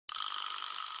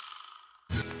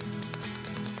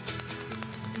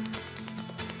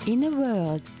In a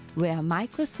world where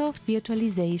Microsoft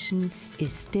virtualization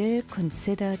is still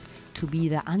considered to be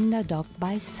the underdog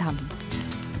by some,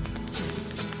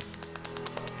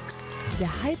 the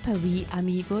Hyper-V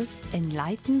Amigos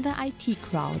enlighten the IT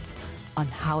crowds on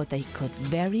how they could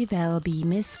very well be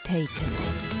mistaken.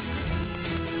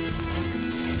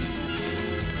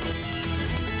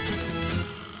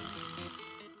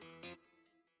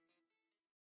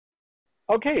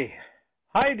 Okay,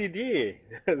 hi Didier.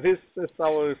 This is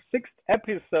our 6th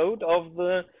episode of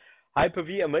the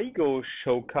Hyper-V Amigos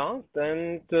Showcast,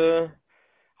 and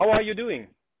how are you doing?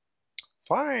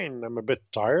 Fine, I'm a bit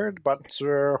tired, but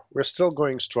we're still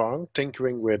going strong,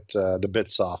 tinkering with the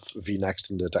bits of vNext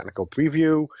in the technical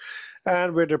preview,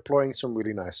 and we're deploying some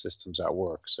really nice systems at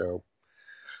work. So,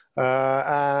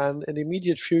 and in the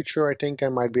immediate future, I think I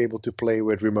might be able to play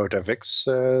with remote FX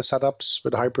setups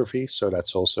with Hyper-V. So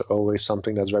that's also always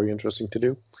something that's very interesting to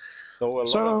do. So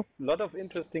a lot of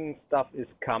interesting stuff is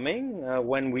coming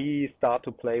when we start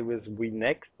to play with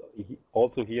vNext,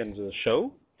 also here in the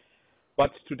show.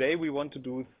 But today we want to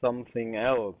do something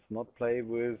else, not play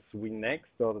with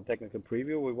vNext or the technical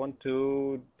preview. We want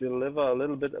to deliver a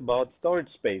little bit about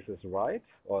storage spaces, right?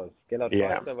 Or Scale-Out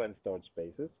Fileserver and storage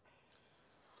spaces.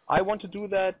 I want to do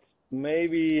that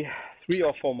maybe 3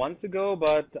 or 4 months ago,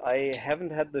 but I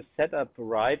haven't had the setup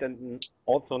right, and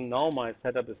also now my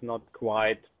setup is not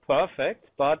quite perfect,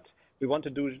 but we want to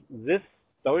do this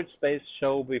storage space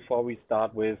show before we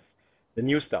start with the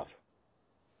new stuff,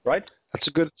 right? It's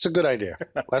a good idea.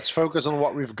 Let's focus on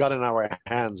what we've got in our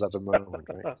hands at the moment,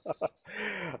 right?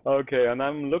 Okay, and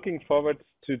I'm looking forward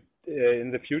to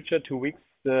in the future, 2 weeks.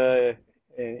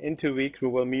 In 2 weeks, we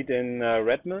will meet in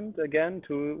Redmond again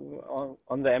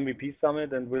on the MVP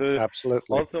Summit, and we'll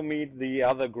also meet the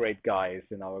other great guys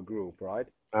in our group, right?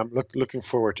 I'm looking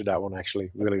forward to that one, actually.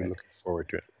 Really looking forward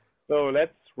to it. So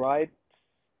let's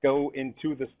go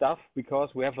into the stuff,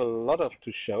 because we have a lot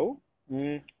to show.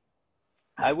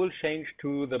 I will change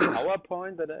to the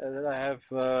PowerPoint that I have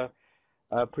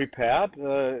prepared.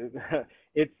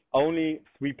 It's only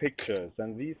 3 pictures,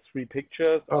 and these 3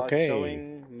 pictures are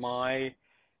showing my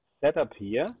setup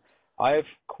here. I have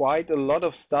quite a lot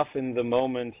of stuff in the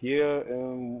moment here.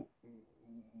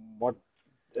 What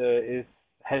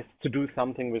has to do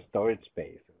something with storage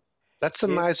spaces. That's a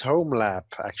nice home lab,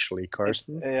 actually,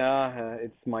 Carsten.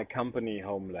 It's my company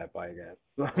home lab, I guess.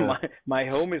 My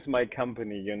home is my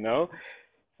company, you know.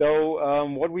 So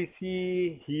what we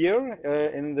see here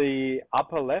in the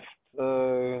upper left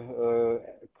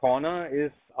corner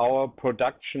is our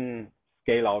production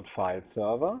scale-out file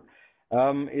server.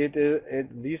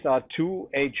 These are 2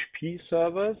 HP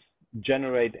servers,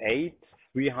 generate 8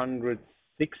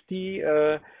 360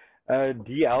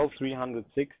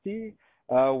 DL360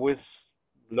 with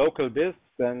local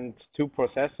disks and 2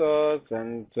 processors,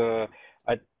 and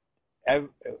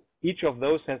each of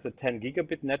those has a 10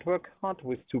 gigabit network card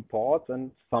with 2 ports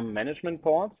and some management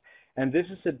ports. And this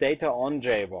is the data on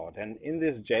JBOD. And in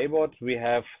this JBOD, we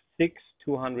have 6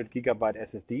 200 gigabyte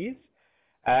SSDs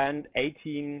and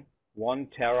 18 1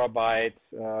 terabyte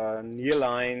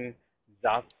nearline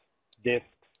SAS disks.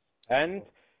 And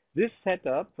this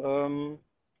setup,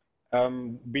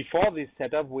 before this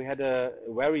setup, we had a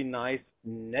very nice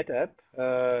NetApp,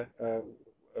 a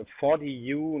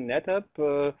 40U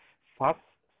NetApp FAS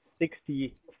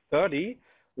 6030,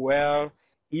 where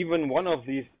even one of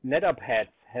these NetApp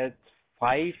heads had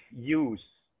 5 U's.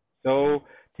 So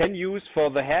 10 U's for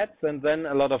the heads and then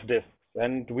a lot of disks.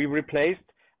 And we replaced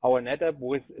our NetApp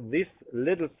with this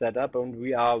little setup, and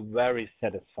we are very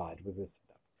satisfied with this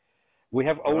setup. We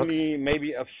have only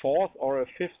maybe a fourth or a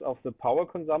fifth of the power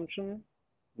consumption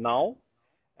now.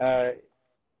 Our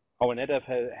NetApp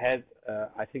has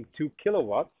I think 2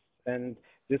 kilowatts, and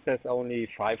this has only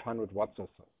 500 watts or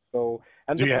so.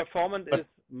 And the performance is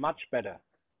much better.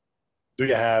 Do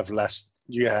you have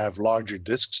larger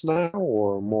disks now,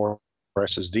 or more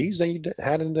SSDs than you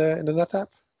had in the NetApp?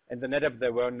 In the NetApp,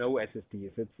 there were no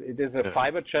SSDs. It is a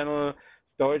fiber channel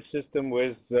storage system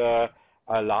with a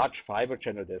large fiber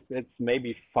channel disk. It's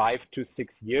maybe 5 to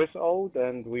 6 years old,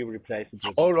 and we replaced it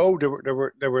with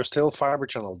there were still fiber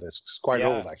channel disks. Quite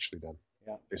old, actually, then.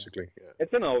 Basically. Yeah.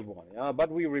 It's an old one, but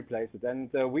we replaced it,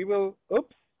 and we will.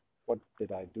 Oops, what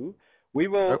did I do? We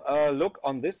will look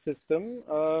on this system.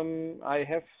 I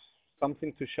have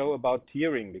something to show about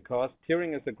tiering, because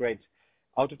tiering is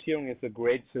auto-tiering is a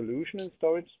great solution in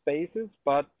storage spaces,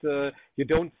 but you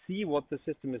don't see what the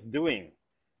system is doing.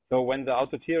 So when the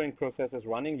auto-tiering process is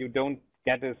running, you don't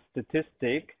get a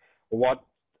statistic what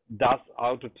does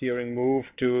auto-tiering move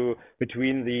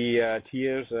between the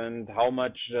tiers, and how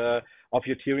much of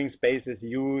your tiering space is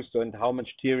used, and how much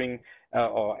tiering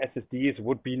or SSDs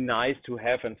would be nice to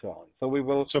have, and so on. So we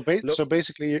will. So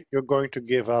basically, you're going to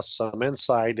give us some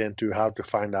insight into how to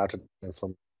find out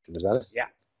information. Is that it? Yeah,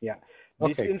 yeah.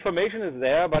 Okay. This information is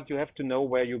there, but you have to know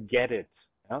where you get it.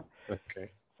 Yeah? Okay.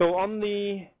 So on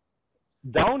the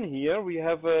down here, we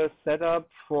have a setup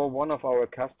for one of our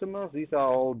customers. These are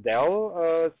all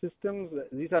Dell systems.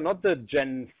 These are not the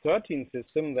Gen 13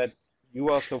 system that you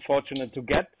are so fortunate to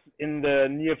get in the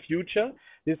near future.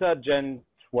 These are Gen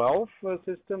 12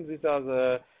 systems. These are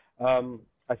the,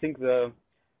 I think, the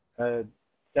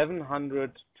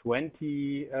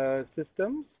 720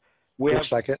 systems.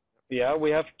 Looks like it. Yeah,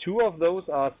 we have two of those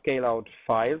are Scale-Out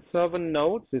Fileserver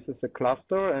nodes. This is a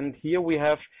cluster, and here we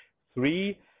have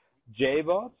three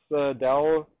JBODs,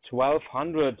 Dell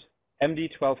 1200, MD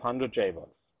 1200 JBODs.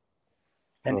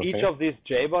 And each of these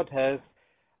JBOD has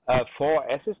 4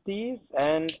 SSDs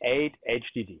and 8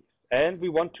 HDDs. And we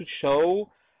want to show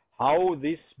how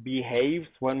this behaves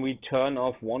when we turn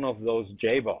off one of those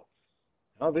JBODs.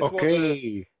 Now,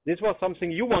 this was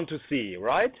something you want to see,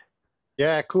 right?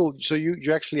 Yeah, cool. So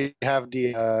you actually have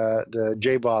the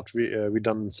JBOD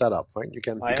redundant setup, right? You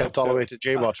can tolerate the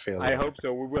JBOD failure. I hope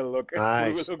so. We will look.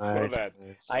 Nice, we will look for that.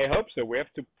 Nice. I hope so. We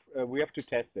have to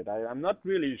test it. I'm not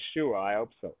really sure. I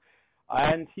hope so.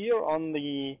 And here on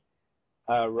the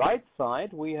right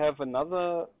side, we have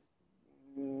another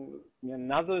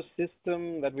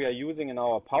system that we are using in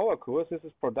our power course. This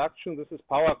is production. This is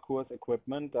power course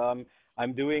equipment.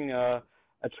 I'm doing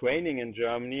a training in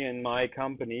Germany in my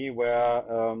company where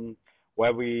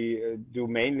we do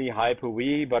mainly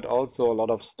Hyper-V, but also a lot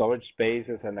of storage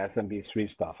spaces and SMB3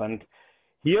 stuff. And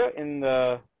here in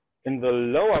the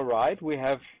lower right, we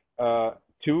have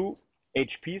 2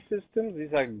 HP systems.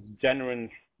 These are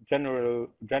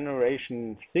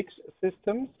generation 6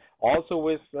 systems, also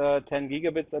with 10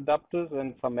 gigabits adapters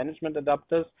and some management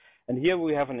adapters. And here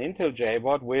we have an Intel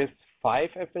JBOD with 5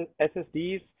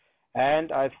 SSDs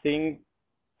and I think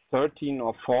 13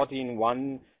 or 14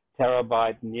 1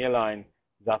 terabyte nearline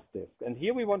SAS disk. And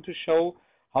here we want to show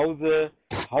how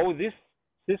this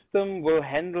system will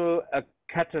handle a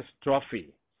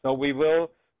catastrophe. So we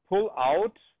will pull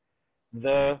out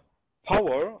the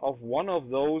power of one of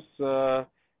those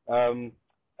file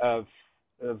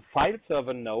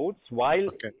server nodes while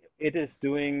it is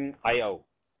doing I/O.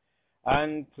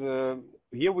 And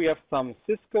here we have some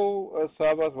Cisco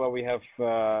servers where we have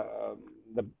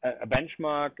a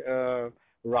benchmark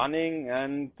running,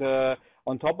 and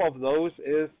on top of those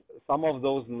is some of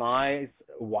those nice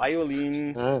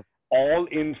violin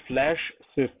all-in flash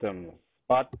systems.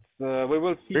 But we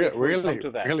will see if we come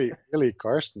to that. Really,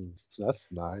 Carsten, that's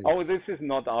nice. Oh, this is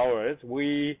not ours.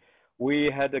 We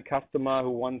had a customer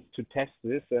who wants to test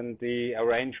this, and they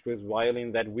arranged with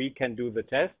Violin that we can do the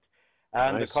test.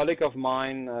 And a colleague of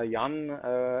mine, Jan,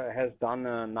 has done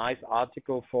a nice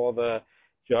article for the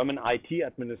German IT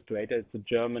administrator. It's a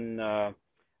German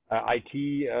IT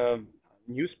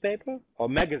newspaper or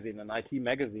magazine, an IT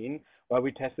magazine, where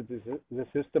we tested the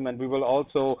system, and we will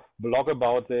also blog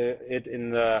about it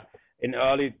in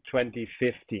early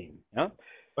 2015. Yeah.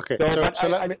 Okay. So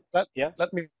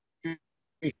let me.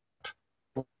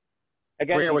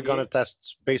 Again, where we're going to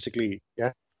test, basically.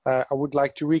 Yeah. I would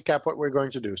like to recap what we're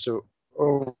going to do. So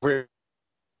over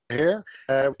here,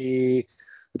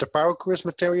 with the power course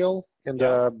material in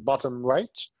the bottom right,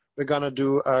 we're going to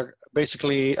do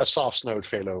basically a soft node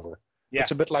failover. Yeah.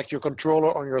 It's a bit like your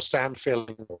controller on your SAN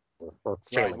failing.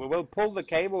 Right. We will pull the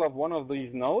cable of one of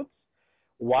these nodes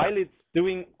while it's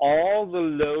doing all the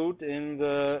load in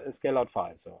the Scale-Out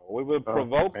Fileserver. We will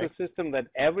provoke the system that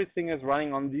everything is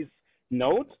running on this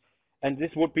node, and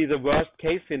this would be the worst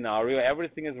case scenario.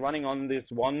 Everything is running on this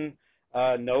one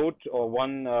node or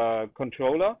one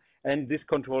controller, and this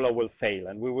controller will fail.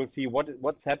 And we will see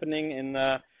what's happening in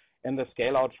the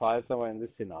Scale-Out Fileserver in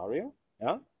this scenario.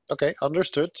 Yeah. Okay,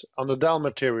 understood. On the Dell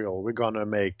material, we're gonna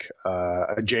make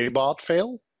a JBOD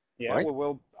fail. Yeah, right?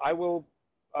 I will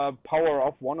power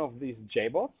off one of these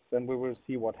JBODs, and we will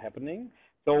see what's happening.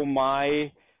 So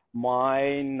my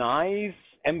nice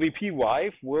MVP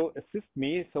wife will assist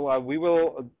me. So we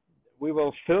will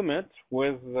film it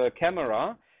with the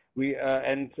camera. We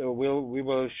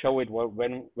will show it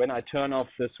when I turn off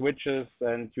the switches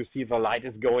and you see the light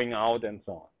is going out and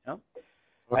so on. Yeah.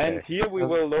 Okay. And here we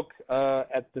will look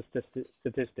at the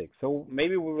statistics. So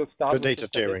maybe we will start with data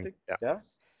tiering. Yeah.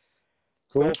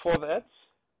 Cool. So for that,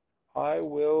 I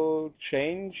will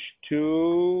change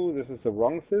to, this is the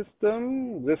wrong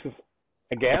system. This is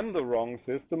again the wrong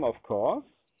system, of course.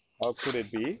 How could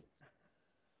it be?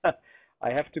 I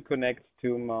have to connect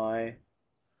to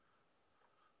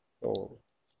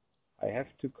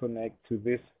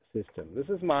this system. This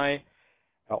is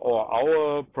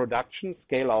our production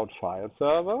scale-out file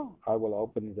server. I will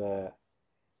open the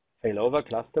failover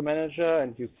cluster manager,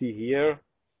 and you see here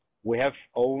we have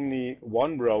only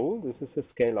one role. This is a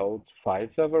scale-out file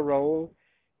server role.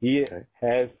 He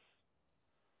has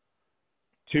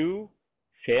two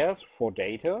shares for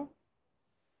data.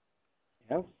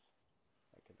 Yes,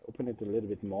 I can open it a little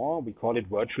bit more. We call it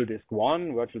virtual disk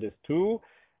 1, virtual disk 2.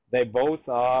 They both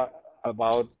are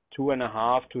about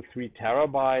 2.5 to 3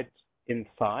 terabytes in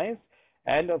size.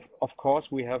 And of course,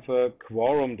 we have a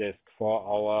quorum disk for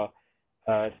our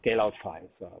scale-out file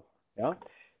server. Yeah.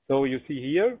 So you see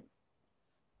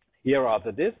here are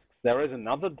the disks. There is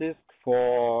another disk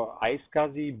for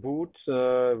iSCSI boot.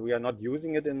 We are not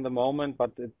using it in the moment,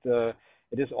 but it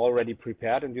is already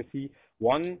prepared. And you see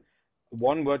one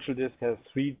virtual disk has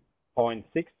 3.6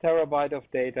 terabyte of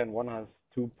data, and one has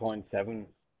 2.7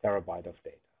 terabyte of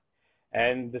data.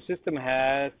 And the system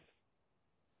has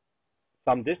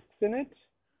some disks in it.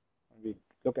 When we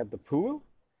look at the pool,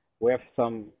 we have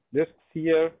some disks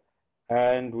here,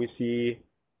 and we see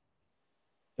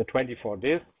the 24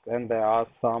 disks, and there are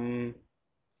some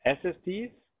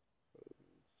SSDs.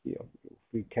 See if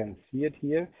we can see it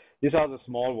here. These are the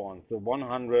small ones, the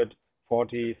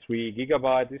 143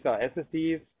 gigabyte. These are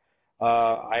SSDs.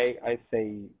 I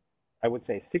would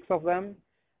say 6 of them,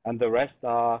 and the rest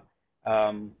are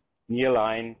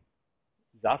nearline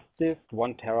SAS disk,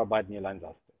 1 terabyte nearline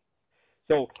SAS disk.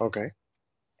 So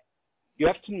you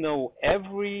have to know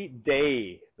every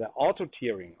day the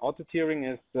auto-tiering. Auto-tiering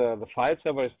is the file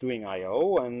server is doing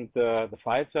I/O, and the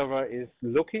file server is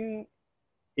looking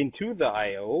into the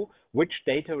I/O which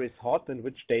data is hot and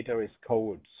which data is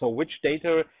cold. So which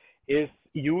data is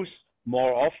used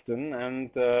more often,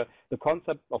 and the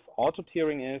concept of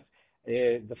auto-tiering is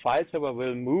the file server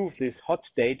will move this hot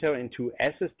data into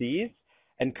SSDs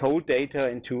and cold data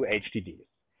into HDDs.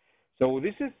 So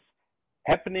this is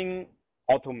happening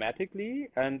automatically,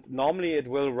 and normally it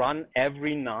will run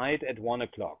every night at 1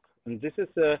 o'clock. And this is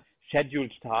a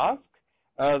scheduled task.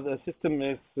 The system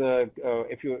is,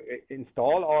 if you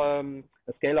install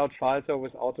a scale-out file server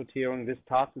with auto-tiering, this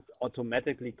task is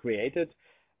automatically created.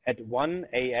 At 1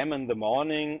 a.m. in the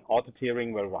morning,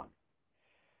 auto-tiering will run.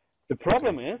 The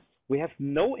problem is we have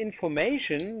no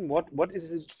information what is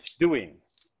it doing.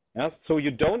 Yeah? So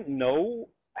you don't know,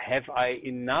 have I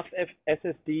enough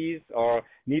SSDs, or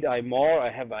need I more,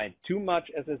 or have I too much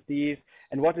SSDs,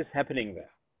 and what is happening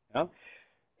there. Yeah?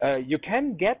 You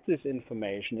can get this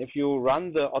information if you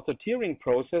run the auto-tiering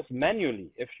process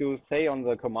manually. If you say on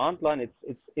the command line,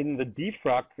 it's in the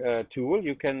defrag tool,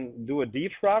 you can do a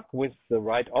defrag with the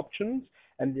right options,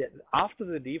 and after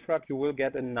the defrag, you will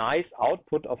get a nice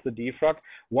output of the defrag,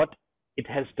 what it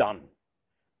has done.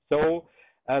 So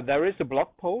there is a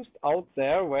blog post out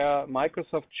there where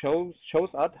Microsoft shows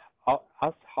us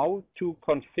how to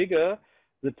configure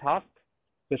the task,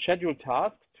 the scheduled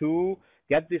task, to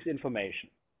get this information.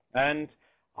 And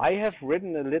I have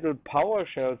written a little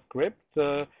PowerShell script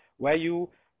where you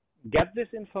get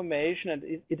this information, and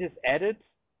it is added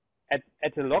at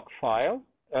a log file,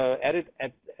 added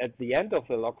at the end of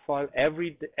the log file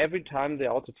every time the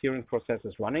auto-tiering process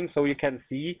is running, so you can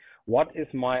see what is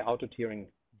my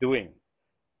auto-tiering doing.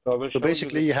 So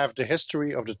basically you have the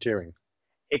history of the tiering.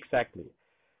 Exactly.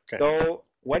 Okay. So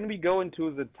when we go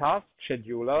into the task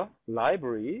scheduler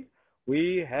library,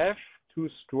 we have to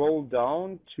scroll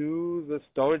down to the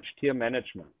storage tier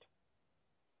management.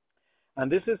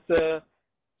 And this is the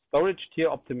storage tier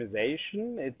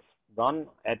optimization. It's done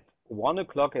at 1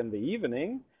 o'clock in the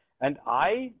evening. And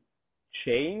I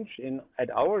changed at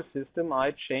our system,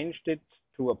 I changed it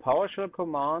to a PowerShell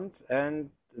command, and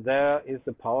there is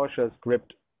a PowerShell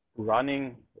script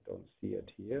running. I don't see it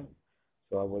here,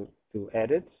 so I will do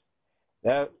edit.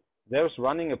 There's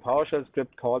running a PowerShell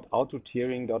script called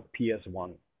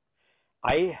autotiering.ps1.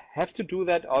 I have to do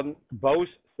that on both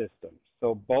systems,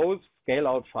 so both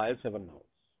scale-out file server nodes.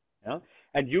 Yeah?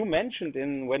 And you mentioned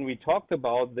when we talked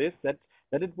about this that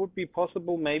it would be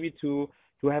possible maybe to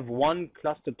have one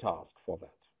cluster task for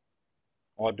that,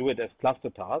 or do it as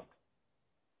cluster task.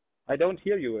 I don't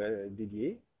hear you,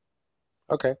 Didier.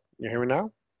 Okay, you hear me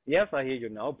now? Yes, I hear you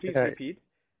now. Please repeat.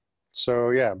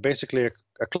 So yeah, basically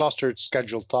a clustered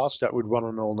scheduled task that would run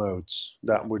on all nodes.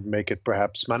 That would make it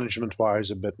perhaps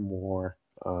management-wise a bit more.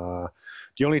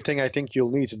 The only thing I think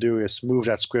you'll need to do is move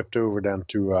that script over then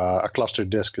to a clustered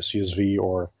disk, a CSV,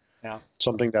 or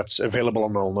something that's available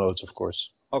on all nodes, of course.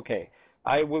 Okay,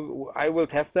 I will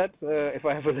test that if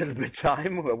I have a little bit of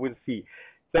time. We'll see.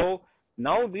 So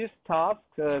now this task,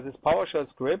 this PowerShell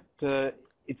script,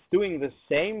 it's doing the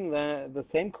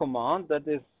same command that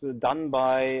is done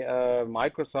by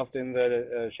Microsoft in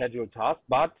the scheduled task,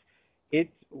 but it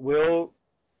will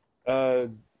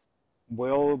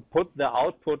put the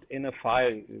output in a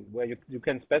file where you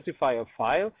can specify a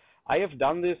file. I have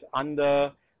done this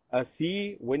under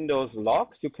C Windows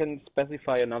logs. You can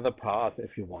specify another path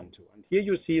if you want to. And here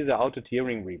you see the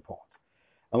auto-tiering report.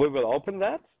 And we will open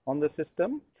that on the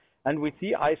system. And we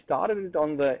see I started it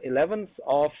on the 11th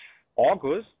of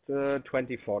August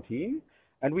 2014.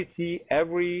 And we see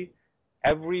every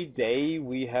day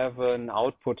we have an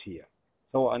output here.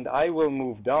 So, and I will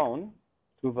move down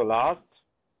to the last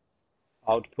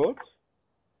output.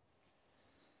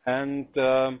 And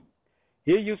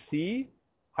here you see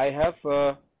I have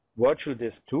virtual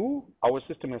disk 2. Our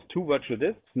system has 2 virtual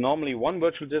disks. Normally one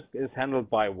virtual disk is handled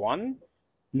by one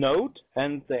node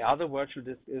and the other virtual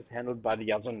disk is handled by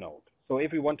the other node. So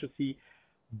if we want to see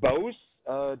both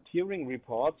tiering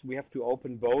reports, we have to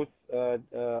open both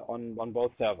on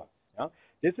both servers. Yeah?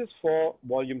 This is for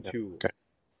volume 2. Okay.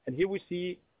 And here we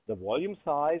see the volume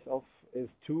size is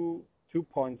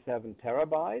 2.7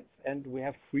 terabytes, and we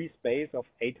have free space of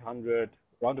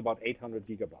around about 800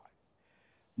 gigabytes.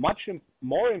 Much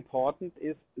more important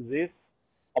is this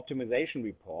optimization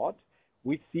report.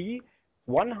 We see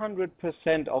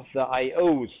 100% of the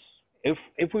IOs.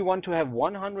 If we want to have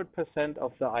 100%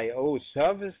 of the IO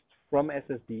serviced from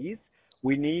SSDs,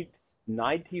 we need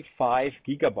 95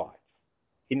 gigabytes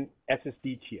in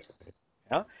SSD tier.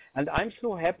 Yeah? And I'm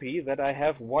so happy that I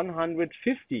have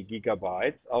 150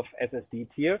 gigabytes of SSD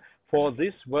tier for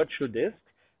this virtual disk.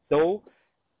 So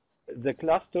the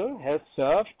cluster has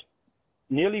served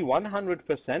nearly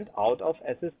 100% out of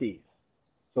SSDs.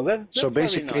 So that's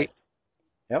basically, very nice.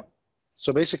 Yeah.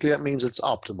 So basically that means it's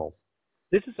optimal.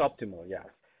 This is optimal, yes.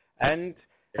 And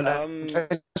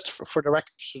just for the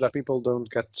record, so that people don't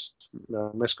get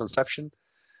misconception,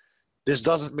 this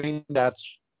doesn't mean that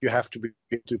you have to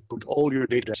put all your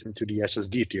data into the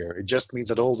SSD tier. It just means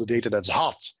that all the data that's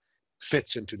hot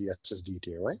fits into the SSD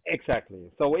tier, right? Exactly.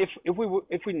 So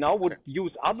if we now would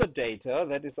use other data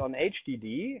that is on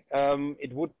HDD,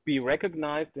 it would be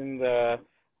recognized in the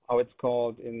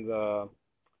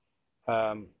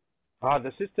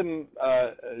the system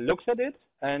looks at it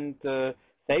and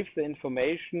saves the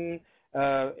information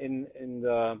in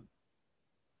the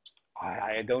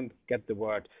I don't get the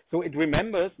word. So it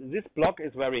remembers this block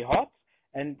is very hot,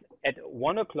 and at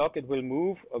 1 o'clock it will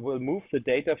move the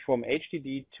data from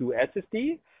HDD to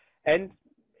SSD, and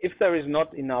if there is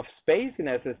not enough space in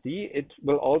SSD, it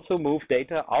will also move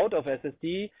data out of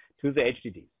SSD to the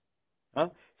HDD.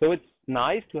 So it's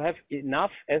nice to have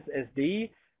enough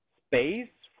SSD space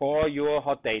for your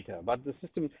hot data, but the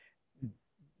system,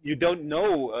 you don't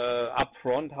know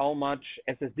upfront how much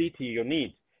SSD you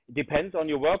need. It depends on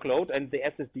your workload, and the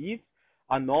SSDs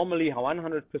are normally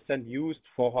 100% used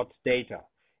for hot data.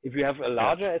 If you have a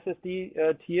larger SSD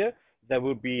tier, there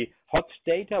will be hot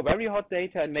data, very hot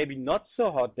data, and maybe not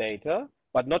so hot data,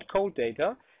 but not cold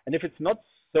data. And if it's not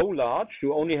so large,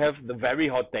 you only have the very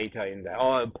hot data in there,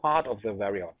 or a part of the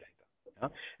very hot data. Yeah?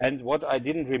 And what I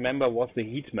didn't remember was the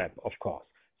heat map, of course.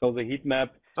 So the heat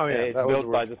map is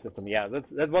built by the system. Yeah,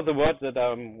 that was the word that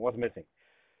was missing.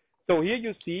 So here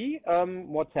you see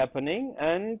what's happening,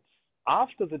 and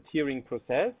after the tiering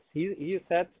process, he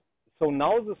said, so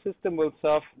now the system will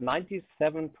serve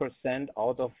 97%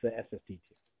 out of the SSD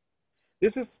tier.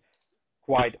 This is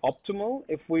quite optimal.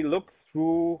 If we look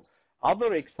through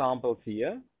other examples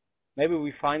here, maybe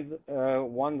we find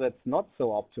one that's not so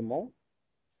optimal.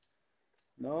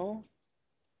 No,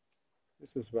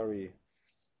 this is we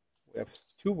have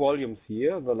 2 volumes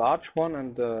here, the large one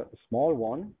and the small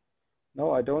one.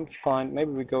 No, I don't find,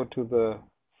 maybe we go to the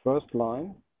first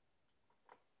line.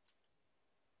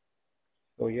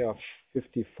 So here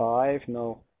 55,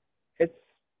 it's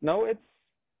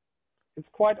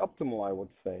quite optimal, I would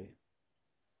say.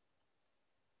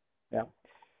 Yeah.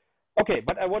 Okay,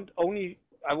 but I won't only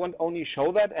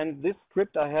show that, and this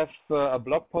script, I have a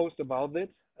blog post about it.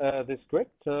 This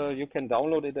script, you can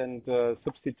download it and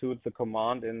substitute the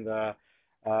command in the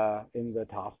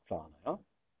task planner. Yeah?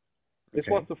 This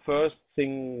was the first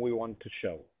thing we want to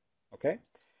show. Okay.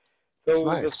 So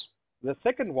nice. The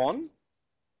second one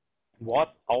was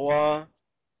our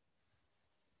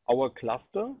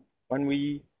cluster when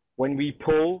we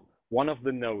pull one of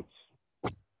the nodes.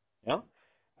 Yeah.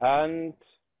 And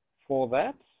for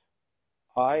that,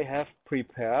 I have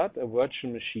prepared a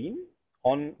virtual machine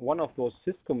on one of those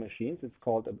Cisco machines.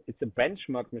 It's a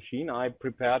benchmark machine I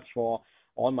prepared for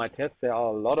all my tests. There are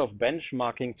a lot of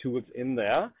benchmarking tools in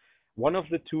there. One of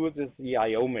the tools is the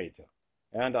IO meter.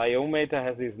 And iometer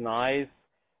has this nice,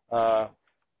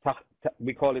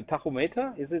 we call it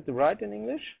tachometer. Is it right in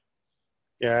English?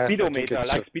 Yeah, Speedometer,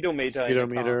 like speedometer.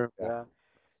 Speedometer. Yeah.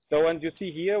 So, and you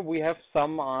see here we have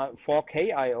some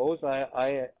 4K IOs.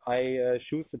 I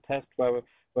choose the test where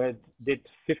it did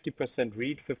 50%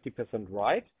 read, 50%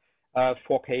 write,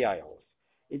 4K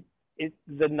IOs.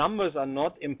 The numbers are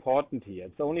not important here.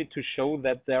 It's only to show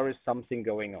that there is something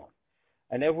going on.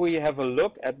 And if we have a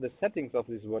look at the settings of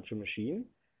this virtual machine,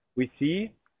 we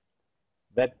see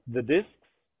that the disks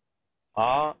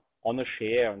are on a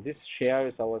share. And this share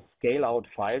is our Scale-Out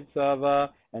File Server,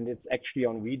 and it's actually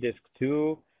on vdisk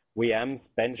 2, VM's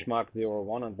benchmark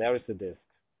 01, and there is a disk.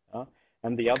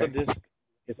 And the other disk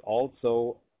is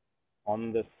also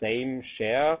on the same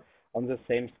share, on the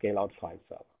same Scale-Out File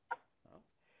Server.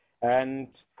 And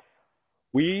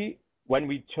when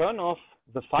we turn off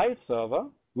the file server,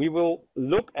 we will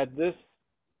look at this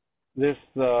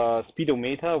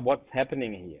speedometer, what's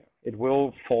happening here. It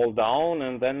will fall down,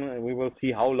 and then we will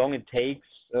see how long it takes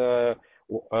the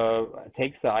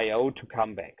I/O to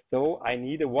come back. So I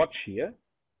need a watch here.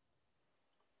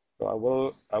 So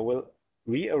I will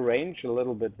rearrange a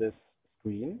little bit this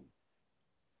screen.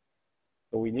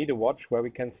 So we need a watch where we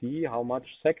can see how much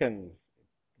seconds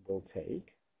it will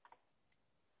take.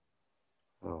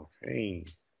 Okay.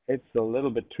 It's a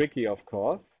little bit tricky, of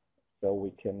course. So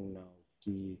we can now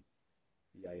see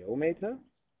the iometer.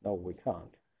 No, we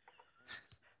can't.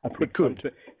 I put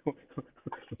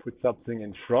something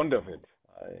in front of it.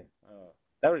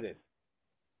 There it is.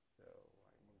 So I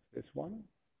move this one.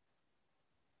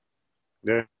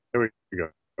 There we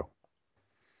go.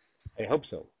 I hope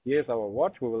so. Here's our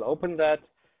watch. We will open that,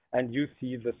 and you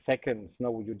see the seconds.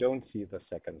 No, you don't see the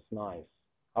seconds. Nice.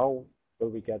 How will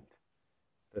we get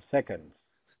the seconds?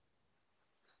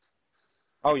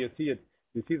 Oh, you see it.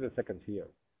 You see the seconds here.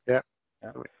 Yeah.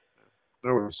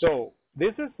 No. So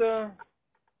this is the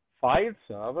file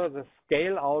server, the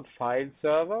Scale-Out File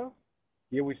Server.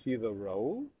 Here we see the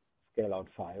role, Scale-Out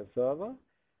File Server,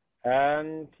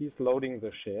 and he's loading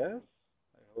the shares.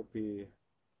 I hope he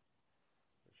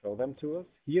show them to us.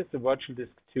 Here's the virtual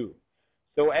disk 2.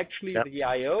 So actually the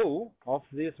I/O of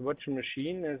this virtual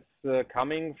machine is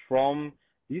coming from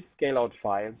these Scale-Out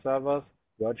File Servers,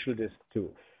 virtual disk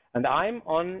 2. And I'm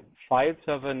on File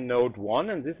Server Node 1,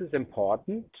 and this is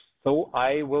important. So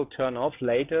I will turn off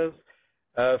later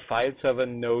File Server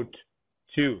Node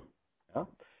 2.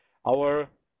 Our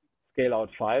Scale-Out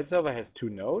File Server has two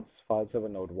nodes, File Server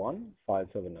Node 1, File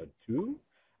Server Node 2.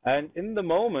 And in the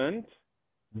moment,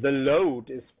 the load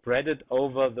is spread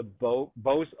over the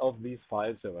both of these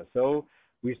file servers. So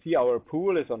we see our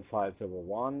pool is on File Server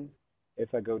 1.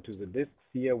 If I go to the disks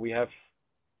here, we have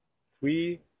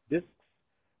 3 disks,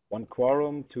 1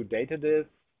 quorum, 2 data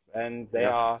disks, and they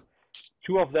are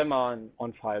 2 of them are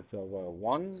on File Server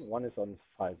 1. 1 is on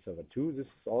File Server 2. This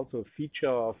is also a feature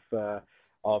of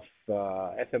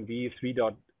SMB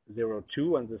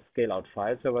 3.02 and the Scale-Out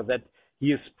File Server, that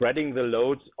he is spreading the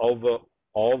loads over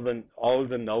all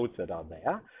the nodes that are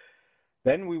there.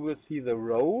 Then we will see the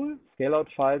role. Scale-Out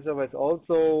File Server is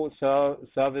also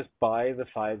serviced by the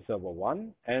File Server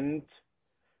 1, and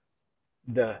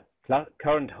the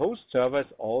current host server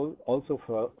is also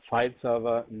for File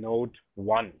Server Node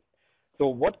 1. So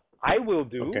what I will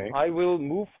do, I will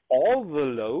move all the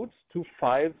loads to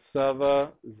File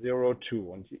Server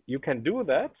 02. And you can do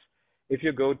that if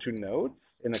you go to nodes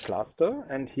in a cluster,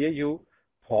 and here you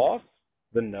pause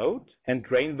the node and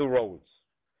drain the roles.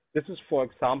 This is, for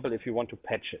example, if you want to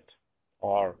patch it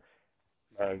or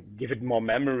give it more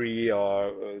memory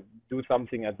or do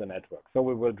something at the network. So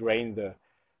we will drain the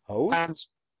host.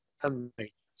 And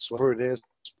whatever it is,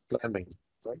 planning,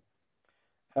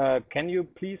 right? Can you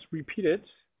please repeat it?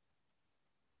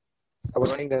 I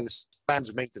was saying that it's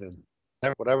planned maintenance.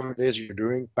 Whatever it is you're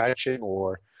doing, patching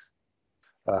or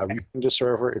rebooting the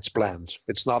server, it's planned.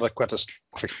 It's not a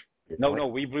catastrophic. No,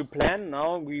 we plan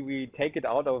now. We take it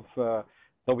out of,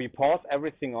 so we pause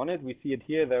everything on it. We see it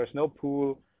here. There's no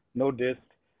pool, no disk,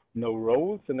 no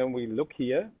roles. And then we look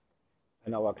here,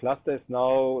 and our cluster is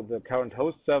now, the current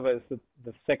host server is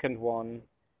the second one.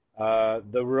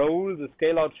 The role, the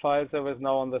Scale-Out File Server is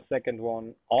now on the second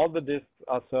one. All the disks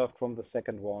are served from the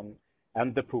second one,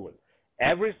 and the pool.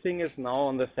 Everything is now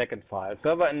on the second file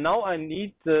server. And now I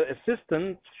need the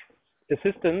assistance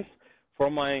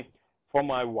from my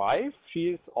wife. She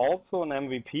is also an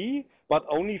MVP, but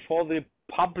only for the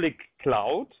public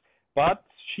cloud. But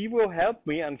she will help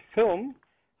me and film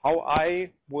how I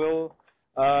will.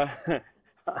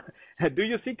 Do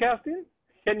you see Carsten?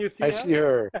 Can you see her? I see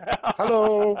her.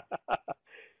 Hello.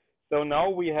 So now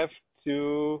we have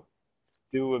to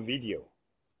do a video.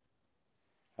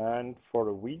 And for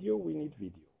a video, we need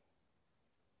video.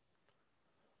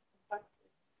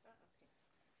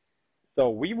 So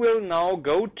we will now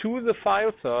go to the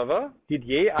file server.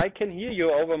 Didier, I can hear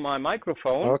you over my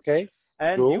microphone. Okay.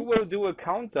 And cool. you will do a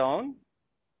countdown.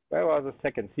 Where are the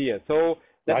seconds? Here. So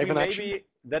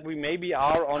that we maybe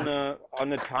are on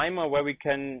a timer where we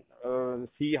can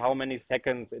see how many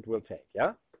seconds it will take.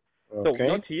 Yeah. Okay. So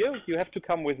not here. You have to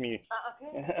come with me.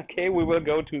 Okay. Okay. We will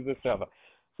go to the server.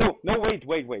 So no,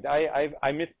 wait.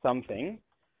 I missed something.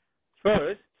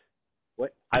 First,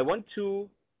 I want to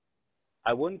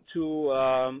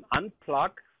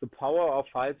unplug the power of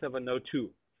file server node 2.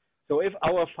 So if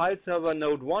our file server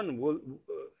node 1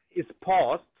 is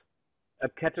paused, a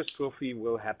catastrophe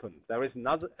will happen. There is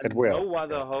no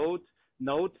other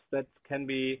nodes that can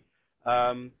be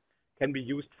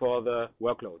used for the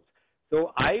workloads.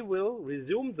 So I will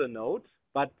resume the node,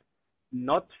 but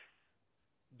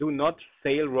do not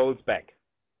fail rolls back.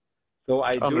 So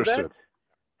I do that,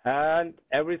 and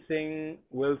everything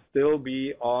will still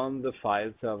be on the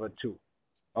file server 2.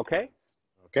 Okay?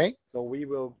 Okay. So we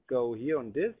will go here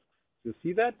on this. You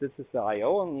see that? This is the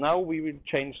I/O, and now we will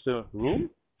change the room.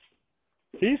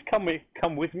 Please come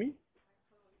with me.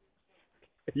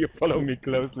 You follow me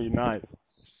closely. Nice.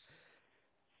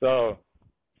 So.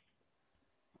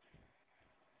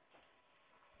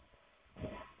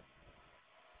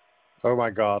 Oh my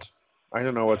God. I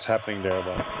don't know what's happening there,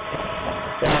 but.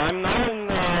 Yeah, I'm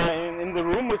now in the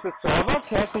room with the server.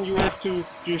 Carsten, you have to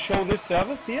show this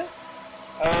service here.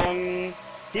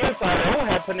 Here's I/O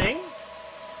happening.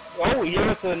 Oh,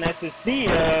 here's an SSD.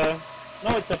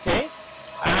 No, it's okay.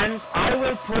 And I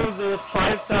will pull the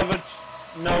file server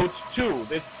node 2.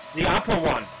 It's the upper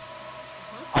one.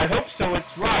 I hope so.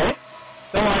 It's right.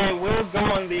 So I will go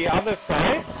on the other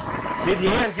side.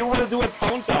 Didier, and you will do a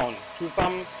countdown to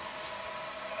some.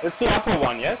 It's the upper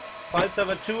one, yes? File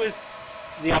server 2 is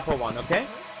the upper one, okay?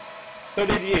 So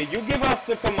Didier, you give us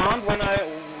the command when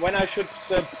I should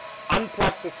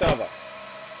unplug the server.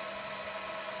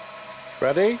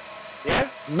 Ready?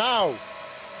 Yes? Now!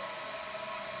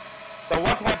 So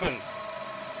what happened?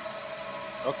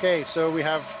 Okay, so we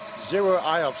have 0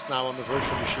 IOPS now on the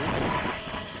virtual machine.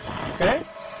 Okay.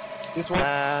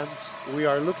 And we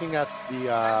are looking at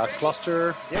the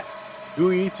cluster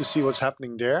GUI to see what's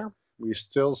happening there. We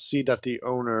still see that the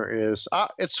owner is...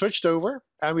 it switched over,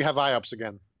 and we have IOPS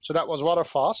again. So that was rather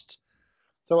fast.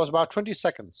 That was about 20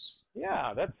 seconds.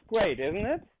 Yeah, that's great, isn't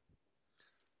it?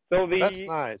 So that's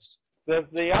nice.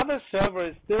 The other server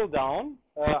is still down.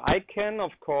 I can,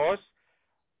 of course,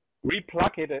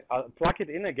 plug it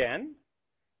in again.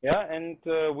 Yeah, and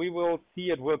we will see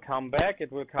it will come back,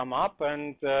 it will come up,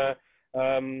 and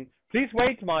please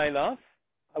wait, my love.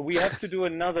 We have to do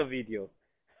another video.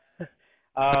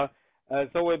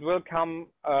 So it will come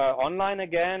online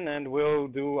again, and we'll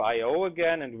do I/O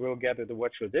again, and we'll get the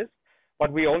virtual disk.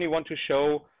 But we only want to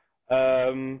show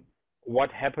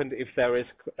what happened if there is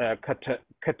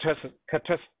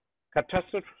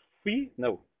catastrophe.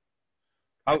 No.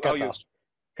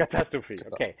 Catastrophe.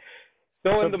 Okay.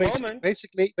 So in the moment,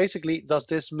 basically, does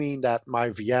this mean that my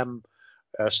VM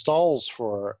stalls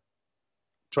for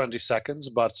 20 seconds?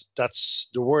 But that's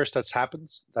the worst that's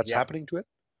happened. That's happening to it.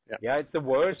 Yeah, it's the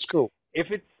worst. It's cool. If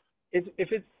it's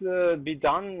be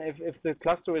done, if the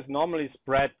cluster is normally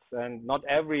spread and not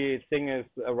everything is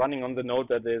running on the node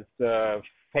that is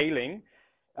failing,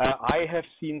 I have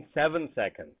seen 7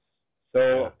 seconds.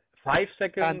 So 5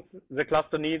 seconds the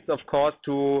cluster needs, of course,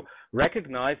 to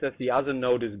recognize that the other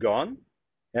node is gone.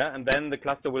 Yeah, and then the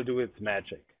cluster will do its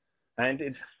magic.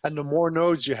 And the more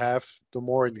nodes you have, the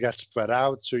more it gets spread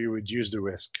out, so you reduce the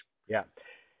risk. Yeah.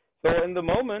 So in the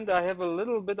moment, I have a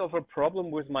little bit of a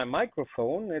problem with my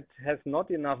microphone. It has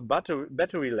not enough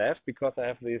battery left because I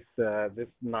have this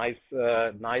nice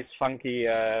funky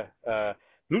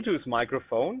Bluetooth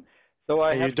microphone. So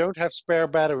you don't have spare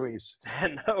batteries.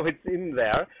 No, it's in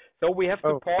there. So we have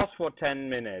to pause for 10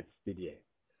 minutes, Didier.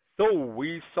 So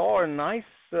we saw a nice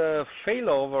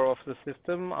failover of the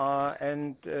system,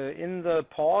 and in the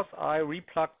pause, I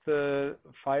replugged the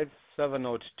file server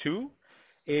node 2.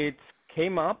 It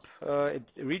came up, it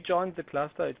rejoined the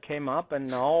cluster, it came up, and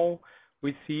now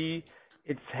we see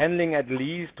it's handling at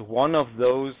least one of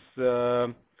those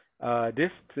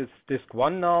disks. It's disk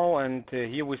 1 now, and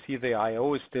here we see the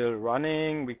I/O is still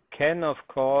running. We can, of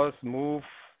course, move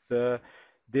the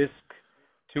disk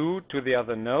 2 to the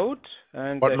other node.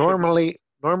 But normally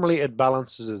it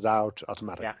balances it out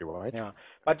automatically, right? Yeah.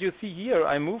 But you see here,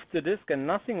 I moved the disk and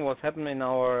nothing was happening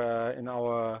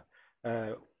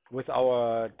with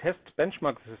our test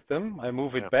benchmark system. I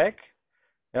move it back.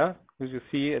 Yeah, as you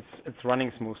see, it's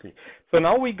running smoothly. So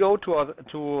now we go to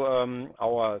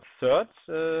our third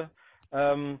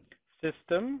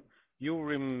system. You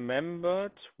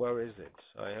remembered, where is it?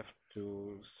 I have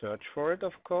to search for it,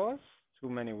 of course. Too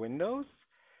many windows.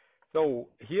 So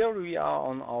here we are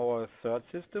on our third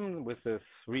system with the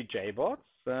 3 JBODs,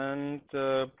 and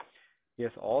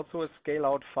here's also a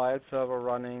scale-out file server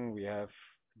running. We have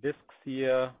disks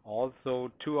here,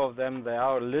 also 2 of them. They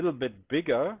are a little bit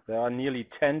bigger. They are nearly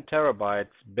 10 terabytes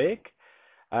big,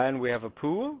 and we have a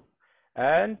pool.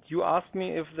 And you asked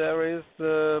me if there is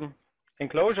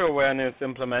enclosure awareness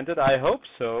implemented. I hope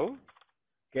so.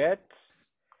 Get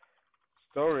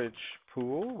storage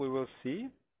pool. We will see.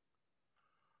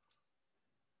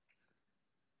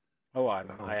 Oh, I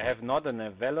have not an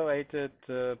evaluated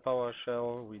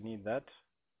PowerShell. We need that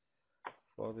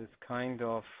for this kind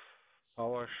of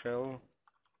PowerShell.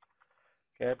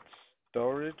 Get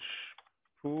storage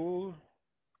pool.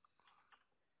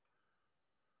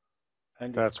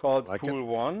 And it's called pool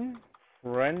 1.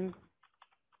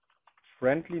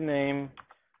 Friendly name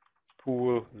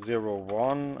pool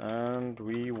 01, and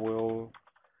we will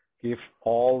give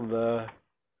all the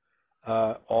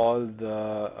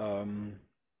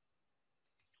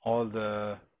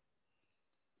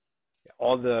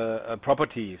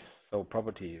properties. So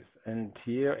properties, and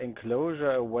here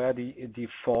enclosure where the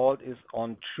default is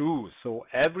on true. So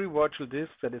every virtual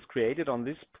disk that is created on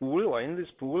this pool or in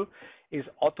this pool is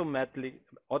automatically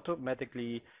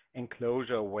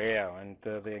enclosure aware, and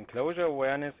the enclosure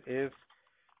awareness is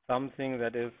something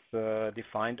that is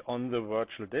defined on the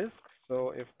virtual disk.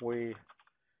 So if we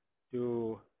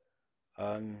do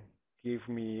give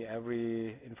me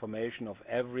every information of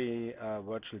every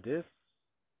virtual disk,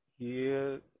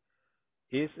 here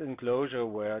is enclosure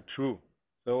aware true.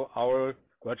 So our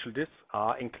virtual disks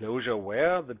are enclosure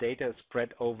aware. The data is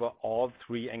spread over all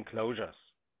 3 enclosures.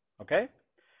 Okay?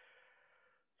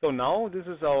 So now this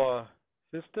is our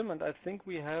system, and I think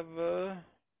we have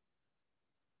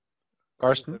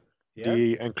Carsten, yes?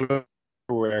 the enclosure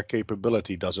aware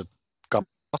capability, does it come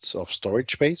out of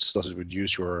storage space? Does it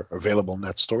reduce your available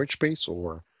net storage space,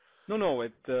 or? No,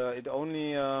 it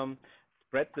only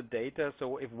spread the data.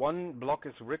 So if one block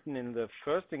is written in the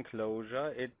first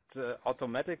enclosure, it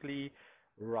automatically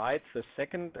writes the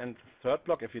second and third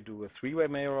block. If you do a 3-way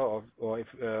mirror, or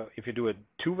if you do a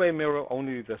 2-way mirror,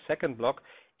 only the second block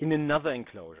in another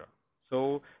enclosure.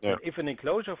 So if an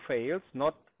enclosure fails,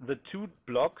 not the 2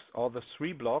 blocks or the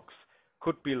 3 blocks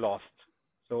could be lost.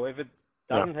 So if it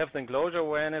doesn't have the enclosure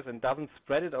awareness and doesn't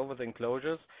spread it over the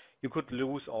enclosures, you could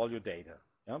lose all your data.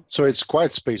 Yeah? So it's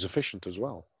quite space efficient as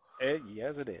well.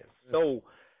 Yes, it is. So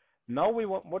now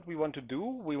what we want to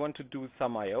do. We want to do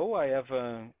some I/O. I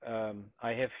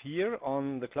have here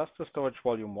on the cluster storage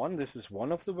volume 1. This is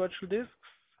one of the virtual disks.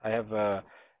 I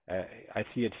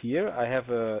see it here. I have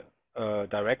a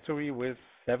directory with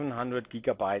 700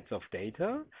 gigabytes of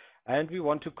data, and we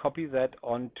want to copy that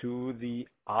onto the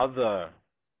other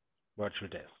virtual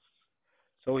disks.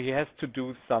 So he has to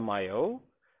do some I/O,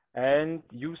 and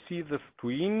you see the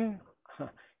screen.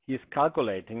 He's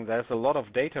calculating. There's a lot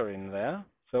of data in there,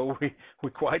 so we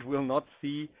quite will not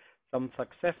see some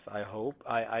success. I hope.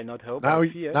 I not hope. Now, I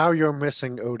fear. now you're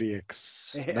missing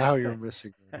ODX. Yeah. Now you're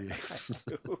missing ODX.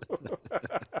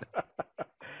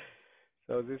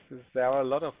 So there are a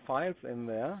lot of files in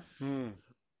there.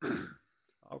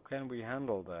 How can we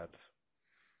handle that?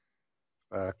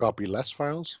 Copy less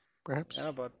files, perhaps?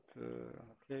 Yeah, but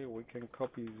okay, we can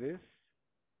copy this.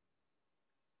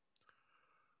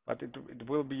 But it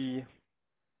will be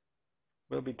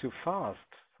too fast,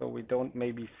 so we don't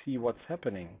maybe see what's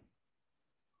happening.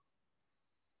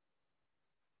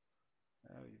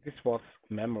 This was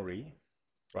memory,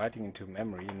 writing into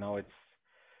memory. Now it's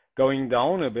going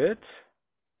down a bit.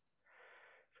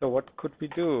 So what could we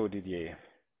do, Didier?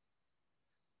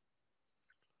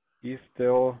 He's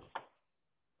still.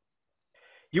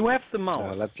 You have the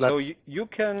mouse, so you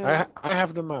can. I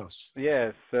have the mouse.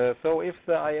 Yes. So if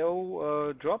the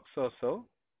I/O drops or so,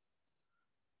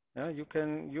 you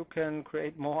can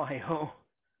create more I/O.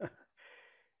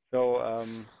 So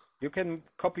you can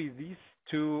copy these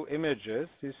 2 images,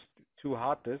 these 2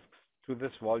 hard disks, to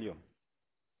this volume.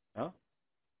 Oh,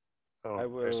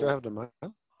 I still have the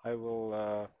mouse. I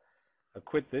will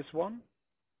quit this one,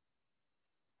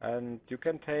 and you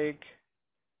can take.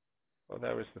 Oh,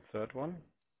 there is the third one.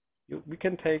 We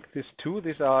can take these 2.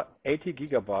 These are 80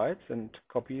 gigabytes and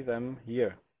copy them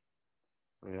here.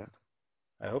 Yeah.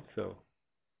 I hope so.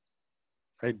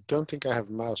 I don't think I have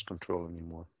mouse control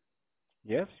anymore.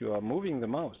 Yes, you are moving the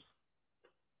mouse.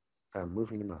 I'm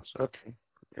moving the mouse. Okay.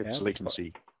 It's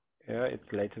latency. Yeah,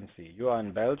 it's latency. You are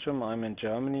in Belgium, I'm in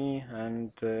Germany,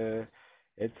 and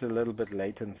it's a little bit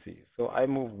latency. So I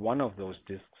move one of those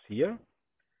disks here,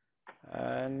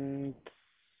 and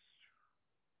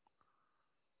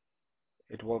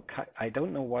it will. I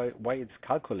don't know why it's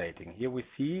calculating. Here we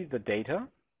see the data,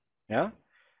 yeah,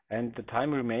 and the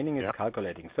time remaining is Yeah.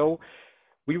 calculating. So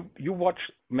you watch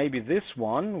maybe this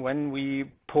one when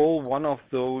we pull one of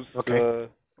those Okay.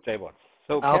 JBODs.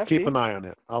 So I'll keep Kerstin, an eye on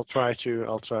it. I'll try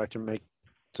to make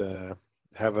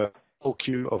have a full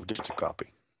queue of data copy.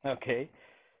 okay.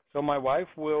 So my wife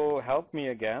will help me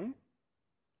again,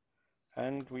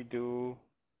 and we do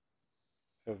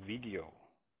a video.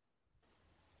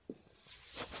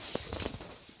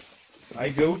 I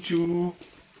go to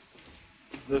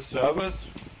the servers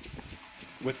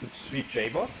with the 3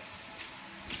 JBODs.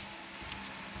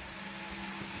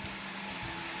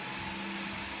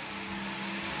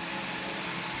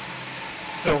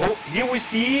 So here we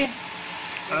see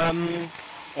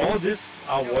all disks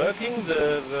are working.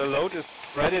 The load is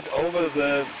spread over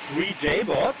the 3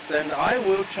 JBODs, and I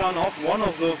will turn off one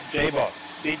of those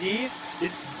JBODs. Didier,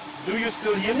 do you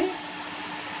still hear me?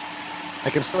 I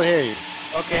can still hear you.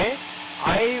 Okay.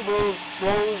 I will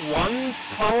throw one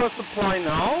power supply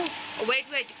now. Oh, wait,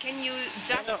 can you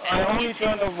just No, I only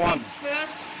turned off one.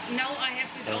 first? Now I have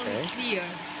it Okay. on clear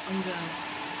on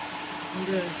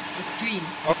the screen.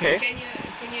 Okay. Can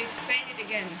you explain it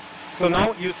again? So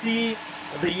now you see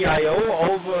the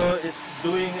I/O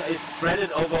is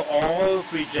spread over all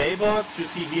 3 JBODs. You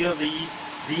see here the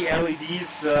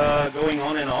LEDs going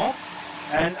on and off.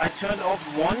 And I turned off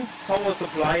one power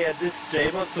supply at this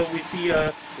JBOD, so we see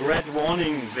a red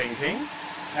warning blinking.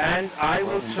 And I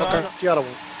will turn. Okay, the other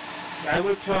one. I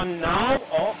will turn now.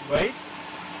 Oh, wait,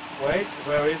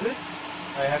 where is it?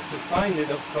 I have to find it,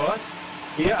 of course.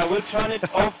 Here, I will turn it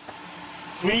off.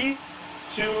 3,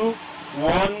 2,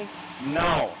 1,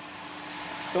 now.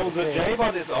 So the Okay.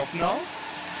 JBOD is off now.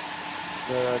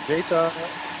 The data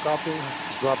copy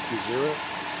has dropped to 0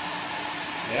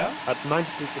 Yeah, at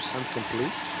 92%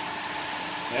 complete.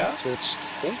 yeah. So it's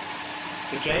full.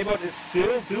 The JBOD is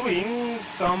still doing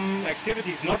some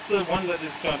activities, not the one that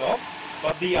is turned off,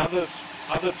 but the other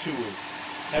two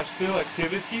have still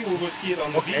activity. We will see it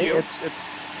on the Okay, video. it's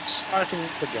starting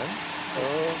up again.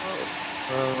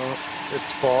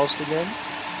 It's paused again.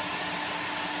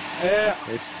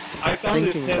 It's I've done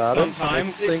this thinking test about it.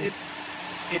 sometimes.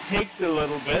 It takes a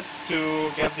little bit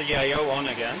to get the I/O on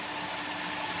again.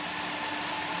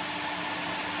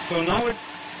 So now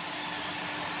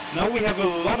we have a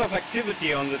lot of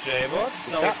activity on the JBOD.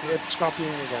 Now Yeah, it's it's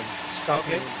copying again. It's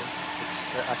copying Okay. again.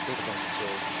 It's active again. So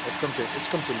it's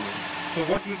continuing. So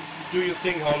what do you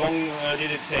think? How long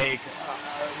did it take?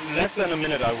 Less than a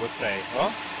minute, I would say.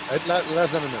 Huh?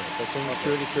 Less than a minute. I think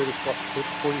 30,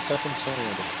 40 seconds, something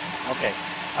like that. Okay.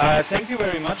 Thank you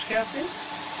very much, Kerstin.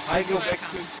 I go back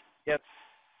to yes.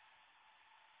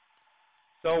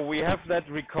 So we have that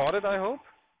recorded, I hope.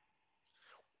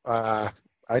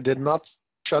 I did not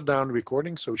shut down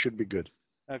recording, so it should be good.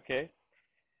 Okay.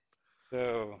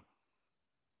 So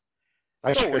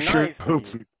I So, sure nicely. hope.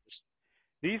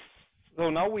 So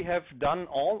now we have done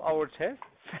all our tests.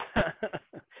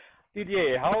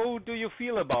 Didier, how do you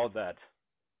feel about that?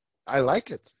 I like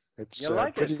it. It's You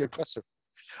like pretty it? impressive.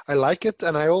 I like it,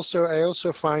 and I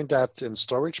also find that in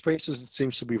storage spaces it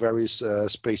seems to be very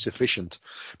space efficient,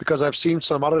 because I've seen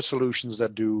some other solutions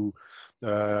that do,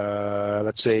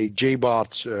 let's say,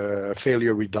 JBOD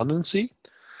failure redundancy,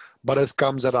 but it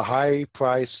comes at a high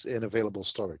price in available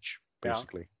storage, Yeah.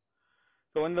 basically.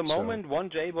 So in the So- moment one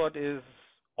JBOD is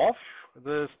off,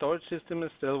 the storage system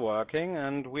is still working,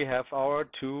 and we have our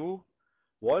 2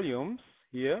 volumes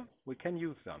here. We can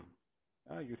use them.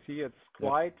 You see it's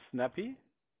quite snappy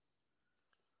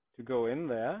to go in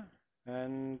there,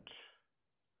 and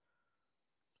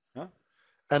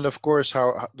And of course,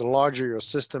 how the larger your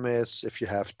system is, if you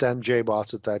have 10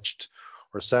 JBots attached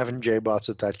or 7 JBots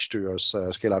attached to your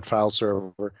scale-out file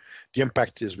server, the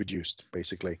impact is reduced,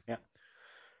 basically. Yeah.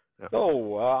 Yeah.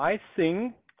 So I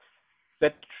think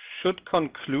that should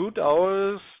conclude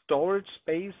our storage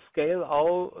space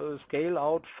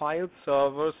scale-out file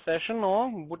server session.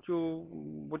 Or would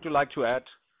you like to add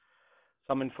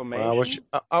some information?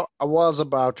 I was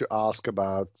about to ask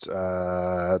about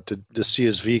the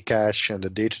CSV cache and the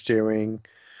data tiering,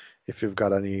 if you've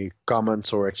got any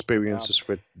comments or experiences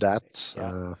with that.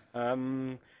 Yeah.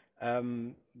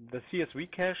 The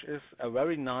CSV cache is a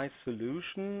very nice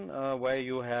solution where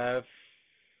you have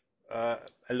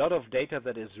a lot of data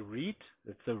that is read.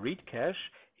 It's a read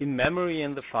cache in memory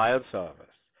in the file servers.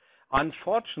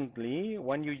 Unfortunately,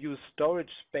 when you use storage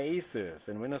spaces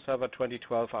in Windows Server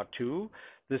 2012 R2,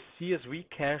 the CSV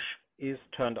cache is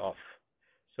turned off.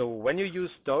 So when you use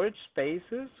storage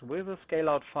spaces with a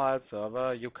scale-out file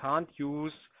server, you can't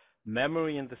use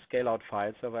memory in the scale-out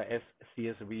file server as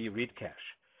CSV read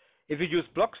cache. If you use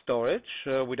block storage,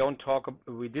 we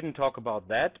didn't talk about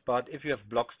that, but if you have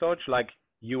block storage like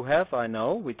you have, I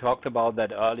know, we talked about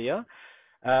that earlier,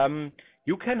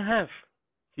 you can have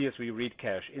CSV read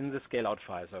cache in the scale-out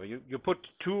file server. You put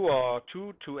 2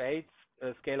 to 8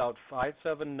 scale-out file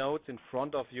server nodes in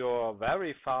front of your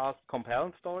very fast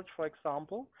compellent storage, for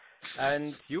example,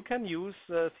 and you can use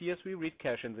CSV read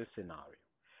cache in this scenario.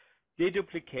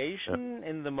 Deduplication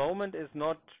in the moment is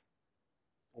not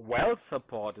well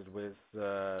supported with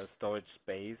storage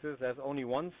spaces. There's only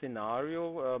one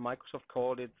scenario. Microsoft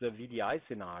called it the VDI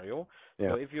scenario.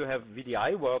 So if you have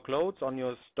VDI workloads on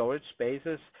your storage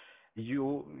spaces,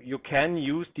 you can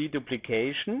use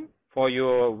deduplication for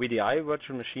your VDI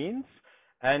virtual machines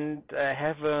and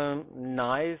have a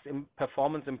nice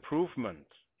performance improvement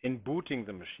in booting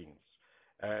the machines.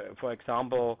 For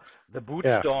example, the boot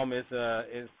storm is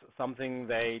something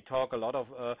they talk a lot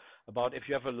about. If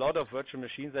you have a lot of virtual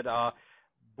machines that are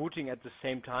booting at the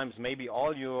same time, maybe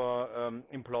all your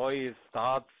employees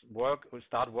start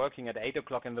working at 8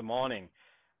 o'clock in the morning.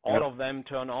 All of them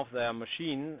turn off their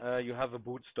machine. You have a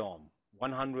boot storm.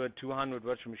 100, 200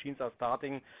 virtual machines are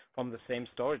starting from the same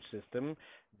storage system.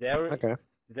 There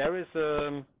is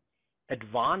an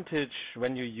advantage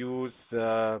when you use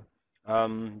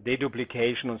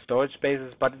deduplication on storage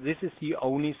spaces, but this is the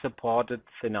only supported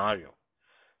scenario.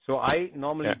 So I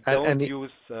normally don't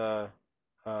use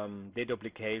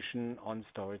deduplication on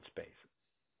storage spaces.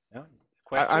 Yeah.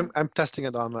 I'm testing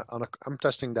it I'm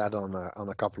testing that on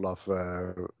a couple of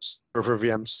server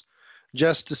VMs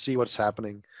just to see what's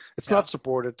happening. It's not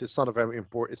supported. It's not a very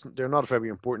important. They're not very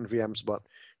important VMs, but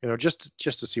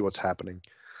just to see what's happening.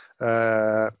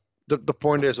 The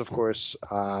point is, of course,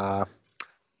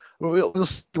 we'll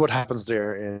see what happens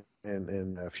there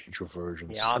in future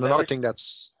versions. And another thing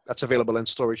that's available in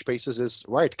storage spaces is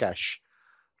write cache.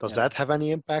 Does that have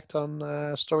any impact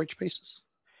on storage spaces?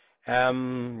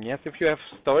 Yes, if you have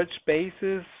storage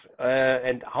spaces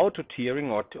and auto tiering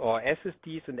or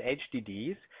SSDs and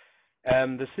HDDs,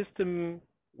 the system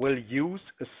will use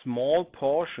a small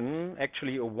portion,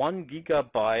 actually a 1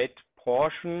 gigabyte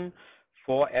portion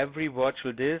for every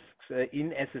virtual disk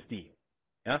in SSD.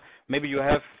 Yeah, maybe you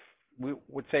have, we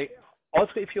would say,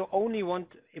 also if you only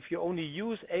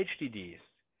use HDDs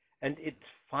and it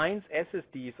finds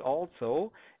SSDs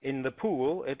also in the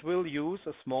pool, it will use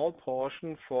a small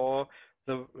portion for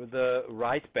the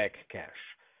write-back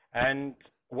cache. And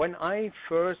when I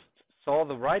first saw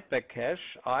the write-back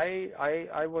cache,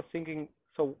 I was thinking,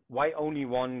 so why only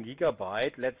 1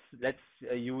 gigabyte? Let's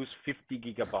use 50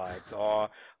 gigabytes or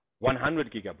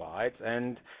 100 gigabytes.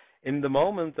 And in the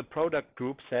moment, the product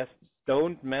group says,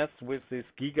 don't mess with this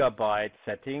gigabyte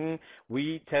setting.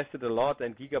 We tested a lot,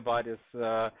 and gigabyte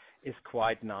is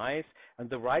quite nice. And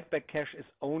the write-back cache is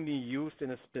only used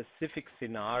in a specific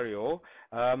scenario.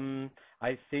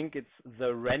 I think it's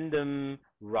the random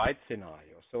write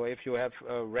scenario. So if you have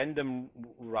random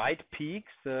write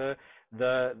peaks, the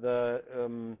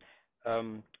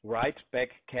write-back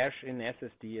cache in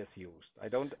SSD is used.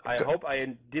 I hope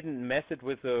I didn't mess it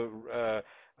with a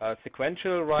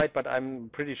sequential write, but I'm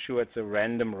pretty sure it's a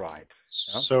random write.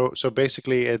 Yeah? So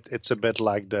basically, it's a bit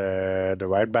like the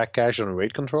write-back cache on a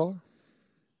RAID controller.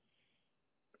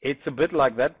 It's a bit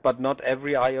like that, but not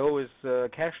every I/O is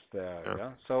cached there.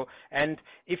 Yeah. So, and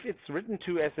if it's written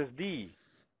to SSD,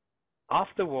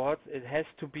 afterwards it has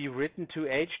to be written to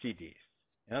HDDs.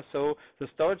 Yeah. So the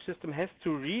storage system has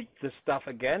to read the stuff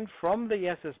again from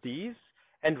the SSDs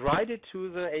and write it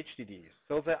to the HDDs.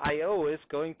 So the I/O is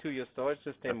going to your storage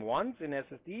system once in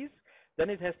SSDs, then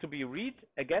it has to be read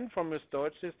again from your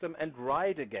storage system and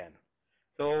write again.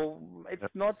 So it's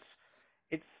not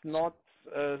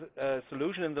a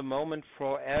solution in the moment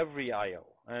for every I/O.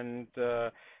 And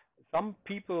some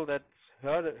people that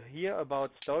hear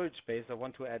about storage space, I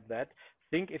want to add that,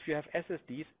 think if you have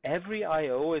SSDs, every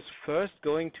I/O is first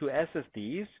going to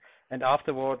SSDs and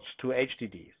afterwards to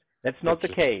HDDs. That's not the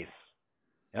case.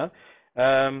 Yeah.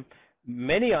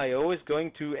 Many I/O is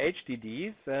going to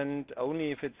HDDs, and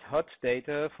only if it's hot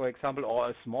data, for example, or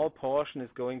a small portion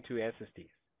is going to SSDs.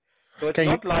 So it's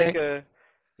not like a...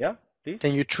 Yeah, please?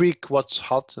 Can you tweak what's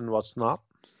hot and what's not?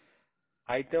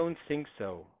 I don't think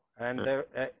so. And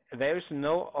there is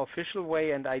no official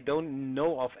way, and I don't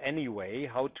know of any way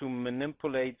how to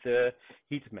manipulate the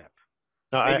heat map.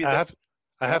 No, I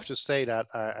have to say that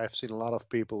I've seen a lot of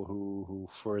people who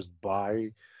first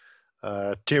buy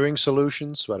tiering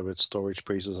solutions, whether it's storage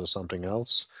spaces or something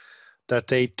else, that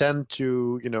they tend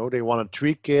to, they want to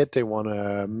tweak it, they want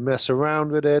to mess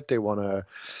around with it, they want to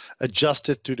adjust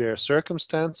it to their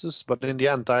circumstances. But in the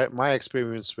end, my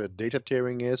experience with data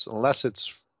tiering is, unless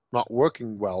it's not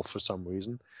working well for some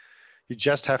reason, you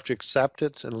just have to accept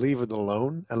it and leave it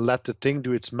alone and let the thing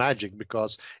do its magic,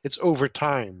 because it's over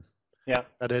time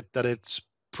that it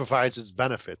provides its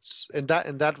benefits. In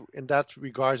that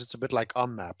regards, it's a bit like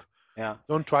Unmap. Yeah.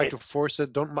 Don't try to force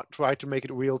it. Don't try to make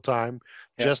it real time.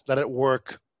 Just let it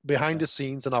work behind the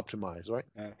scenes and optimize, right?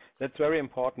 That's very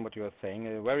important what you are saying.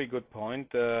 A very good point.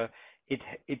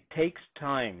 It takes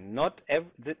time. Not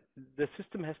the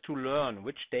system has to learn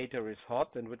which data is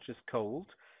hot and which is cold,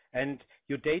 and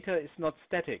your data is not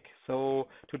static. So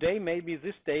today maybe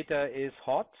this data is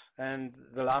hot and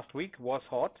the last week was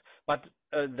hot, but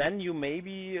then you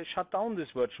maybe shut down this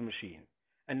virtual machine.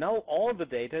 And now all the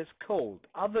data is cold.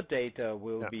 Other data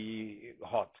will be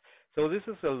hot. So this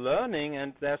is a learning,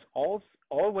 and there's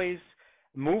always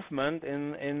movement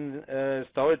in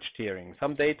storage tiering.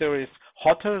 Some data is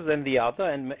hotter than the other,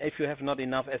 and if you have not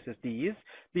enough SSDs,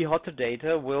 the hotter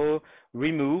data will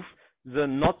remove the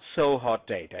not so hot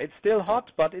data. It's still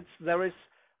hot, but there is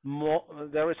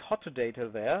hotter data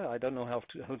there. I don't know how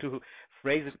to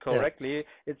phrase it correctly.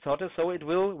 It's hotter, so it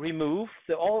will remove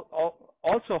the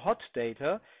also hot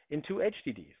data into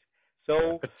HDDs.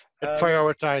 So it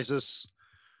prioritizes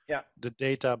the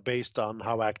data based on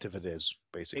how active it is,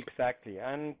 basically. Exactly.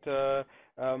 And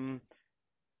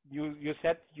you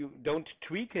said you don't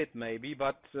tweak it maybe,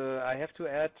 but I have to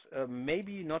add,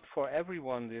 maybe not for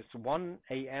everyone, this 1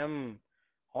 a.m.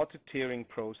 auto-tiering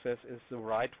process is the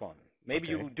right one. Maybe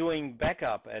you're doing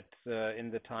backup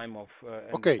in the time of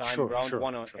around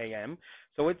 1 a.m.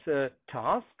 So it's a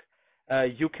task.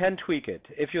 You can tweak it.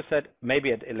 If you said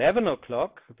maybe at 11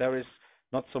 o'clock there is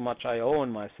not so much I/O in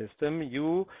my system,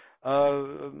 you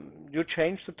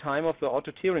change the time of the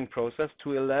auto-tiering process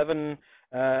to 11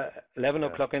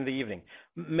 o'clock in the evening.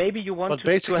 Maybe you want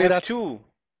to have two.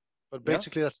 But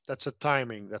basically, that's a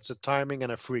timing. That's a timing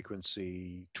and a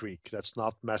frequency tweak. That's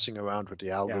not messing around with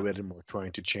the algorithm or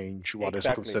trying to change what is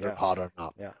considered hot or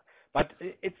not. Yeah, but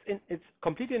it's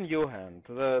completely in your hand.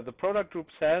 The product group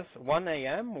says 1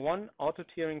 a.m. one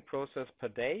auto-tiering process per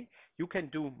day. You can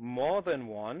do more than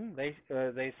one.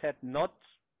 They said not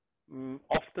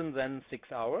often than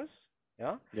 6 hours.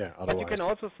 Yeah. Yeah. But you can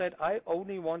also say I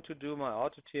only want to do my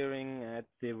auto-tiering at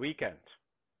the weekend.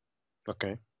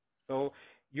 Okay. So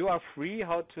you are free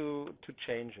how to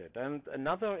change it. And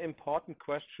another important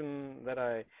question that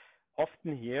I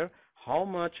often hear: how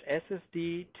much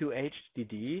SSD to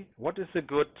HDD? What is a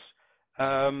good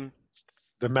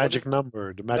the magic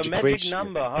number? The magic ratio.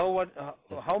 Number.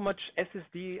 How much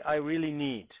SSD I really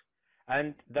need?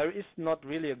 And there is not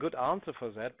really a good answer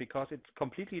for that, because it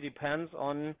completely depends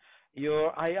on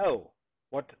your I/O.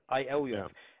 What I/O you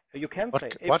have. You can say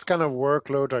what kind of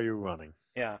workload are you running?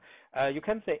 Yeah, you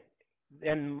can say.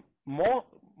 And more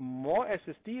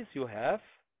SSDs you have,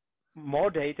 more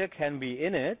data can be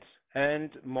in it, and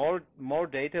more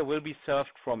data will be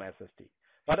served from SSD.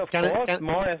 But of course,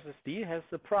 more SSD has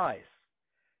the price.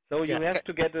 So you have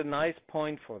to get a nice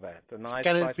point for that.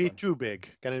 Can it be too big?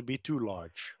 Can it be too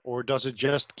large? Or does it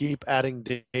just keep adding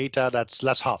data that's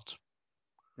less hot?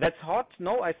 That's hot?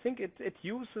 No, I think it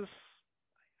uses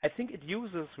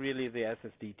really the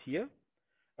SSD tier.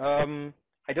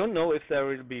 I don't know if there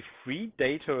will be free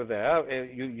data there.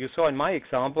 You saw in my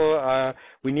example,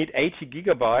 we need 80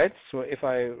 gigabytes. So if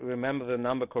I remember the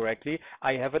number correctly,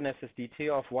 I have an SSD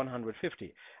tier of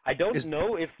 150. I don't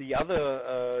know if the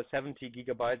other 70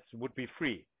 gigabytes would be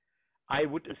free. I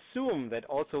would assume that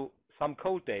also some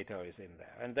cold data is in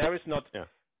there. And there is not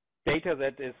data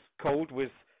that is cold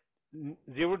with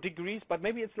 0 degrees, but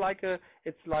maybe it's like a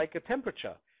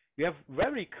temperature. You have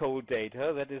very cold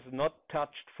data that is not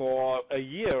touched for a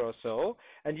year or so,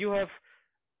 and you have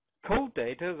cold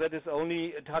data that is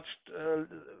only touched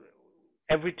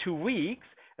every 2 weeks,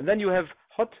 and then you have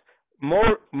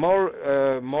more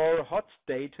hot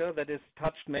data that is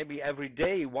touched maybe every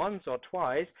day, once or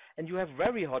twice, and you have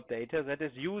very hot data that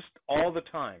is used all the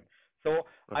time. So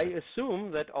I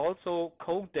assume that also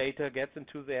cold data gets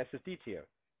into the SSD tier,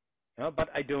 but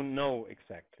I don't know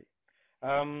exactly.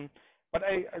 But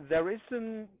there is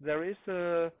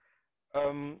a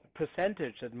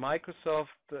percentage that Microsoft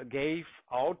gave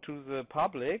out to the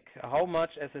public how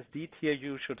much SSD tier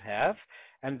you should have,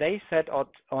 and they said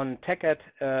on TechEd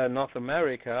North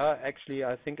America, actually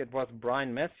I think it was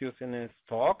Brian Matthews in his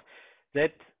talk,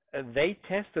 that they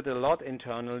tested a lot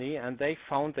internally, and they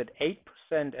found that 8%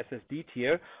 SSD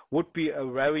tier would be a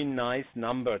very nice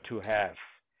number to have.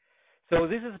 So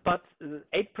this is, but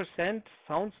 8%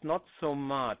 sounds not so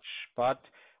much. But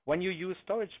when you use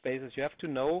storage spaces, you have to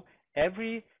know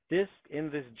every disk in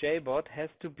this JBOD has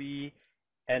to be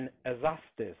a SAS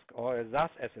disk or a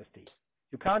SAS SSD.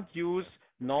 You can't use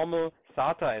normal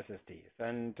SATA SSDs.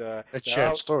 And It's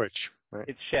shared storage, right?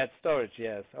 it's shared storage,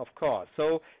 yes, of course.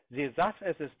 So the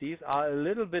SAS SSDs are a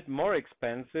little bit more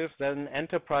expensive than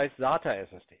enterprise SATA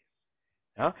SSDs.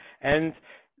 Yeah? And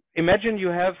imagine you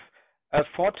have a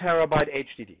 4 terabyte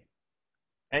HDD.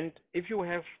 And if you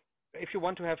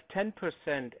want to have 10%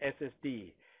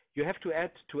 SSD, you have to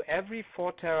add to every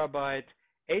 4 terabyte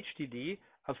HDD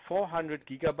a 400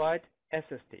 gigabyte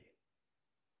SSD.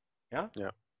 Yeah?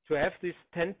 Yeah. To have this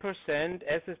 10%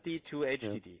 SSD to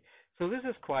HDD. Yeah. So this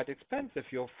is quite expensive.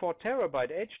 Your 4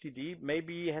 terabyte HDD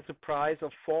maybe has a price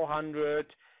of 400,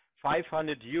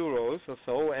 500 euros or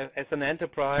so as an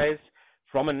enterprise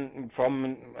from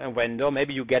a vendor.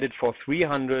 Maybe you get it for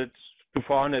 300 to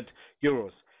 400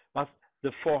 euros. But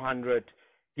the 400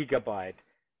 gigabyte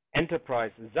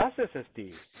enterprise SAS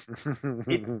SSD,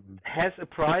 it has a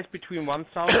price between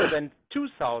 1,000 and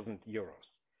 2,000 euros.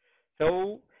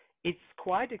 So it's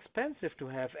quite expensive to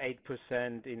have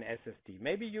 8% in SSD.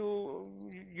 Maybe your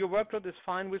workload is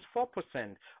fine with 4%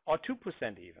 or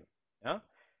 2% even. Yeah.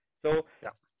 So yeah.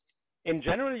 In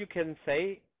general, you can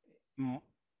say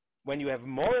when you have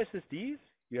more SSDs,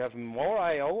 you have more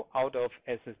I/O out of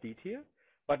SSD tier,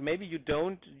 but maybe you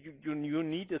don't. You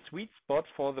need a sweet spot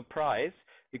for the price,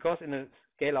 because in a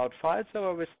scale-out file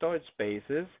server with storage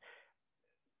spaces,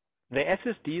 the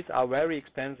SSDs are very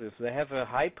expensive. They have a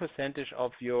high percentage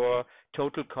of your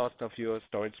total cost of your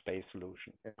storage space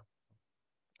solution. Yeah.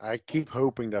 I keep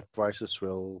hoping that prices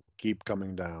will keep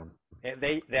coming down.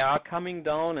 They are coming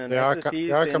down, and they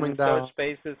SSDs are in coming storage down.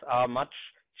 spaces are much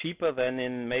cheaper than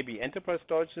in maybe enterprise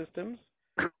storage systems,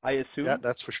 I assume. Yeah,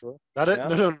 that's for sure.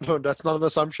 No, that's not an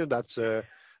assumption.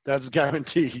 That's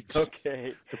guaranteed.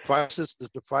 Okay. The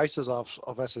prices of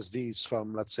SSDs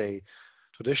from, let's say,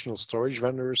 traditional storage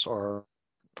vendors are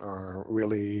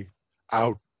really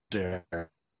out there.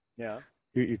 Yeah.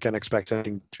 You can expect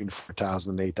anything between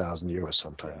 4,000 and 8,000 euros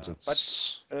sometimes. Yeah.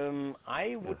 But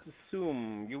I would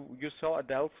assume you saw a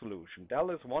Dell solution.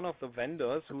 Dell is one of the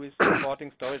vendors who is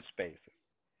supporting storage spaces,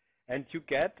 and you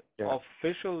get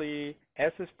officially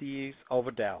SSDs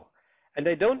over Dell. And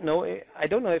I don't know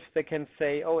if they can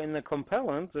say, oh, in the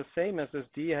component, the same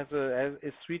SSD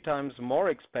is 3 times more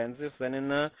expensive than in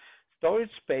a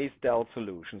storage space Dell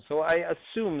solution. So I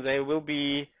assume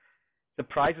the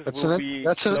prices will be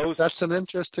close. That's an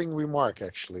interesting remark,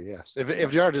 actually. Yes,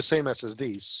 if they are the same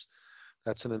SSDs,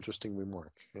 that's an interesting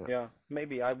remark. Yeah,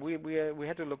 maybe we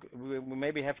had to look. We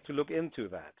maybe have to look into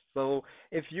that. So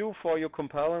if you, for your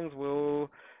components, will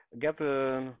get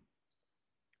an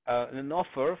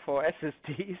offer for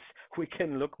SSDs, we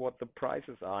can look what the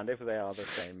prices are and if they are the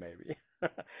same, maybe.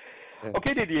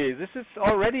 Okay, Didier, this is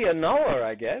already an hour,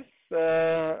 I guess.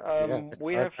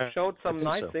 We have showed some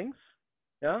nice things.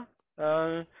 Yeah.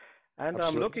 And absolutely.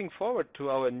 I'm looking forward to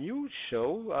our new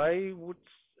show. I would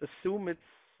assume it's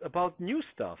about new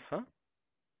stuff, huh?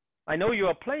 I know you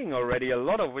are playing already a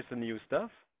lot with the new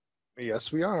stuff.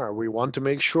 Yes, we are. We want to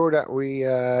make sure that we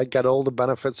get all the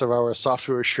benefits of our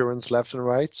software assurance left and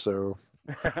right. So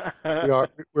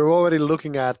we're already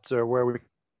looking at where we can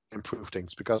improve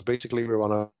things, because basically we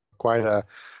want quite a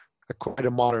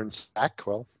modern stack.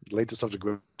 Well, latest of the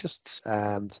greatest,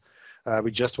 and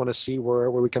we just want to see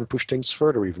where we can push things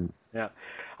further even. Yeah,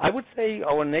 I would say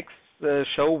our next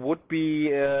show would be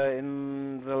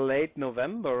in the late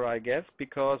November, I guess,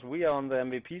 because we are on the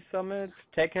MVP Summit.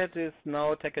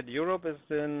 TechEd Europe is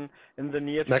in the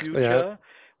near future. Yeah.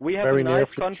 We have a nice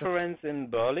conference in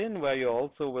Berlin where you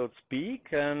also will speak,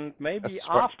 and maybe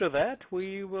after that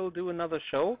we will do another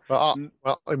show. Well,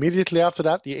 immediately after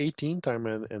that, the 18th, I'm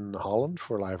in Holland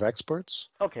for Live Experts.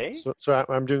 Okay. So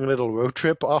I'm doing a little road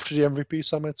trip after the MVP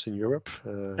Summits in Europe.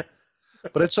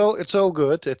 But it's all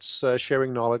good. It's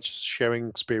sharing knowledge, sharing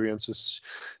experiences,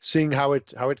 seeing how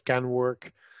it can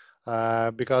work.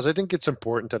 Because I think it's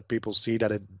important that people see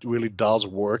that it really does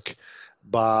work.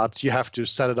 But you have to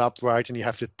set it up right, and you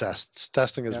have to test.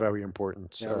 Testing is very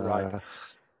important. Yeah, right.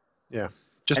 Yeah,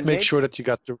 just make sure that you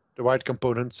got the right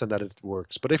components and that it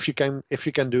works. But if you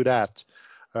can do that,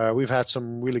 we've had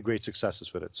some really great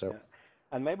successes with it. So. Yeah.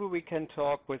 And maybe we can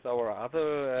talk with our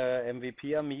other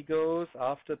MVP amigos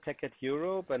after TechEd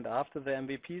Europe and after the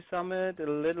MVP Summit a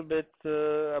little bit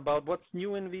about what's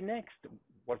new in vNext.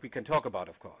 What we can talk about,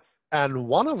 of course. And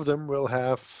one of them will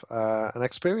have an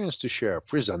experience to share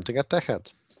presenting at TechEd.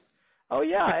 Oh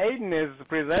yeah, Aiden is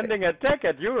presenting at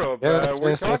TechEd Europe. Yes,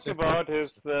 we talked about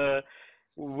his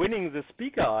winning the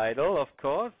speaker idol, of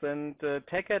course, and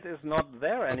TechEd is not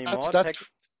there anymore.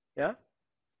 Yeah?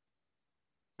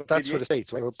 That's for the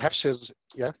States, right? Or perhaps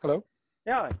yeah, hello?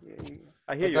 Yeah,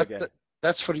 I hear you again.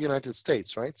 That's for the United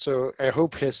States, right? So I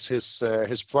hope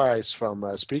his prize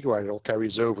from Speaker Idol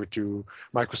carries over to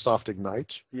Microsoft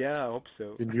Ignite. Yeah, I hope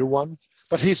so. The new one.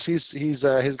 But he's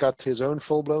got his own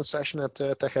full-blown session at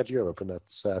TechEd Europe, and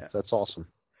that's awesome.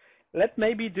 Let's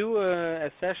maybe do a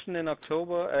session in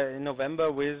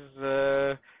November with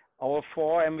our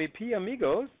 4 MVP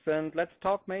amigos, and let's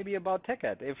talk maybe about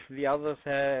TechEd if the others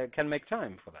can make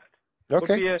time for that.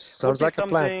 Okay, sounds like a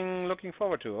plan. Something looking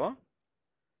forward to, huh?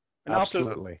 And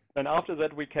Absolutely. After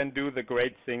that, we can do the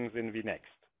great things in the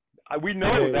next. We know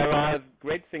there are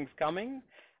great things coming,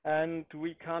 and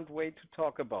we can't wait to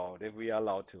talk about if we are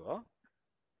allowed to, huh?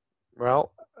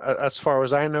 Well, as far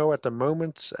as I know, at the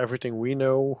moment, everything we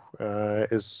know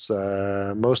is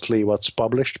mostly what's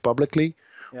published publicly.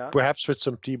 Yeah. Perhaps with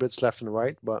some T-bits left and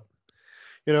right, but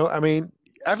I mean,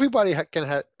 everybody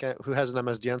who has an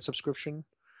MSDN subscription,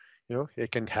 they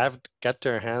can get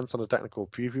their hands on the technical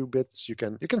preview bits. You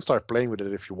can start playing with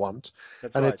it if you want,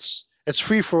 and right. it's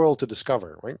free for all to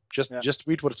discover, right? Just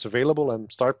read what's available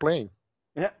and start playing.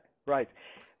 Yeah, right.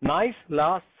 Nice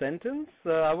last sentence.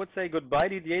 I would say goodbye,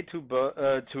 Didier,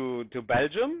 to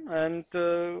Belgium, and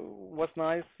was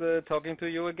nice talking to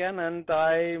you again. And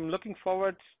I'm looking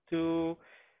forward to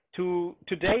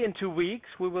today. In 2 weeks,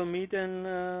 we will meet in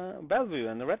Bellevue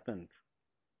in the Redmond.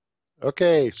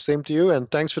 Okay, same to you, and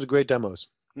thanks for the great demos.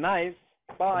 Nice.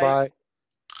 Bye. Bye.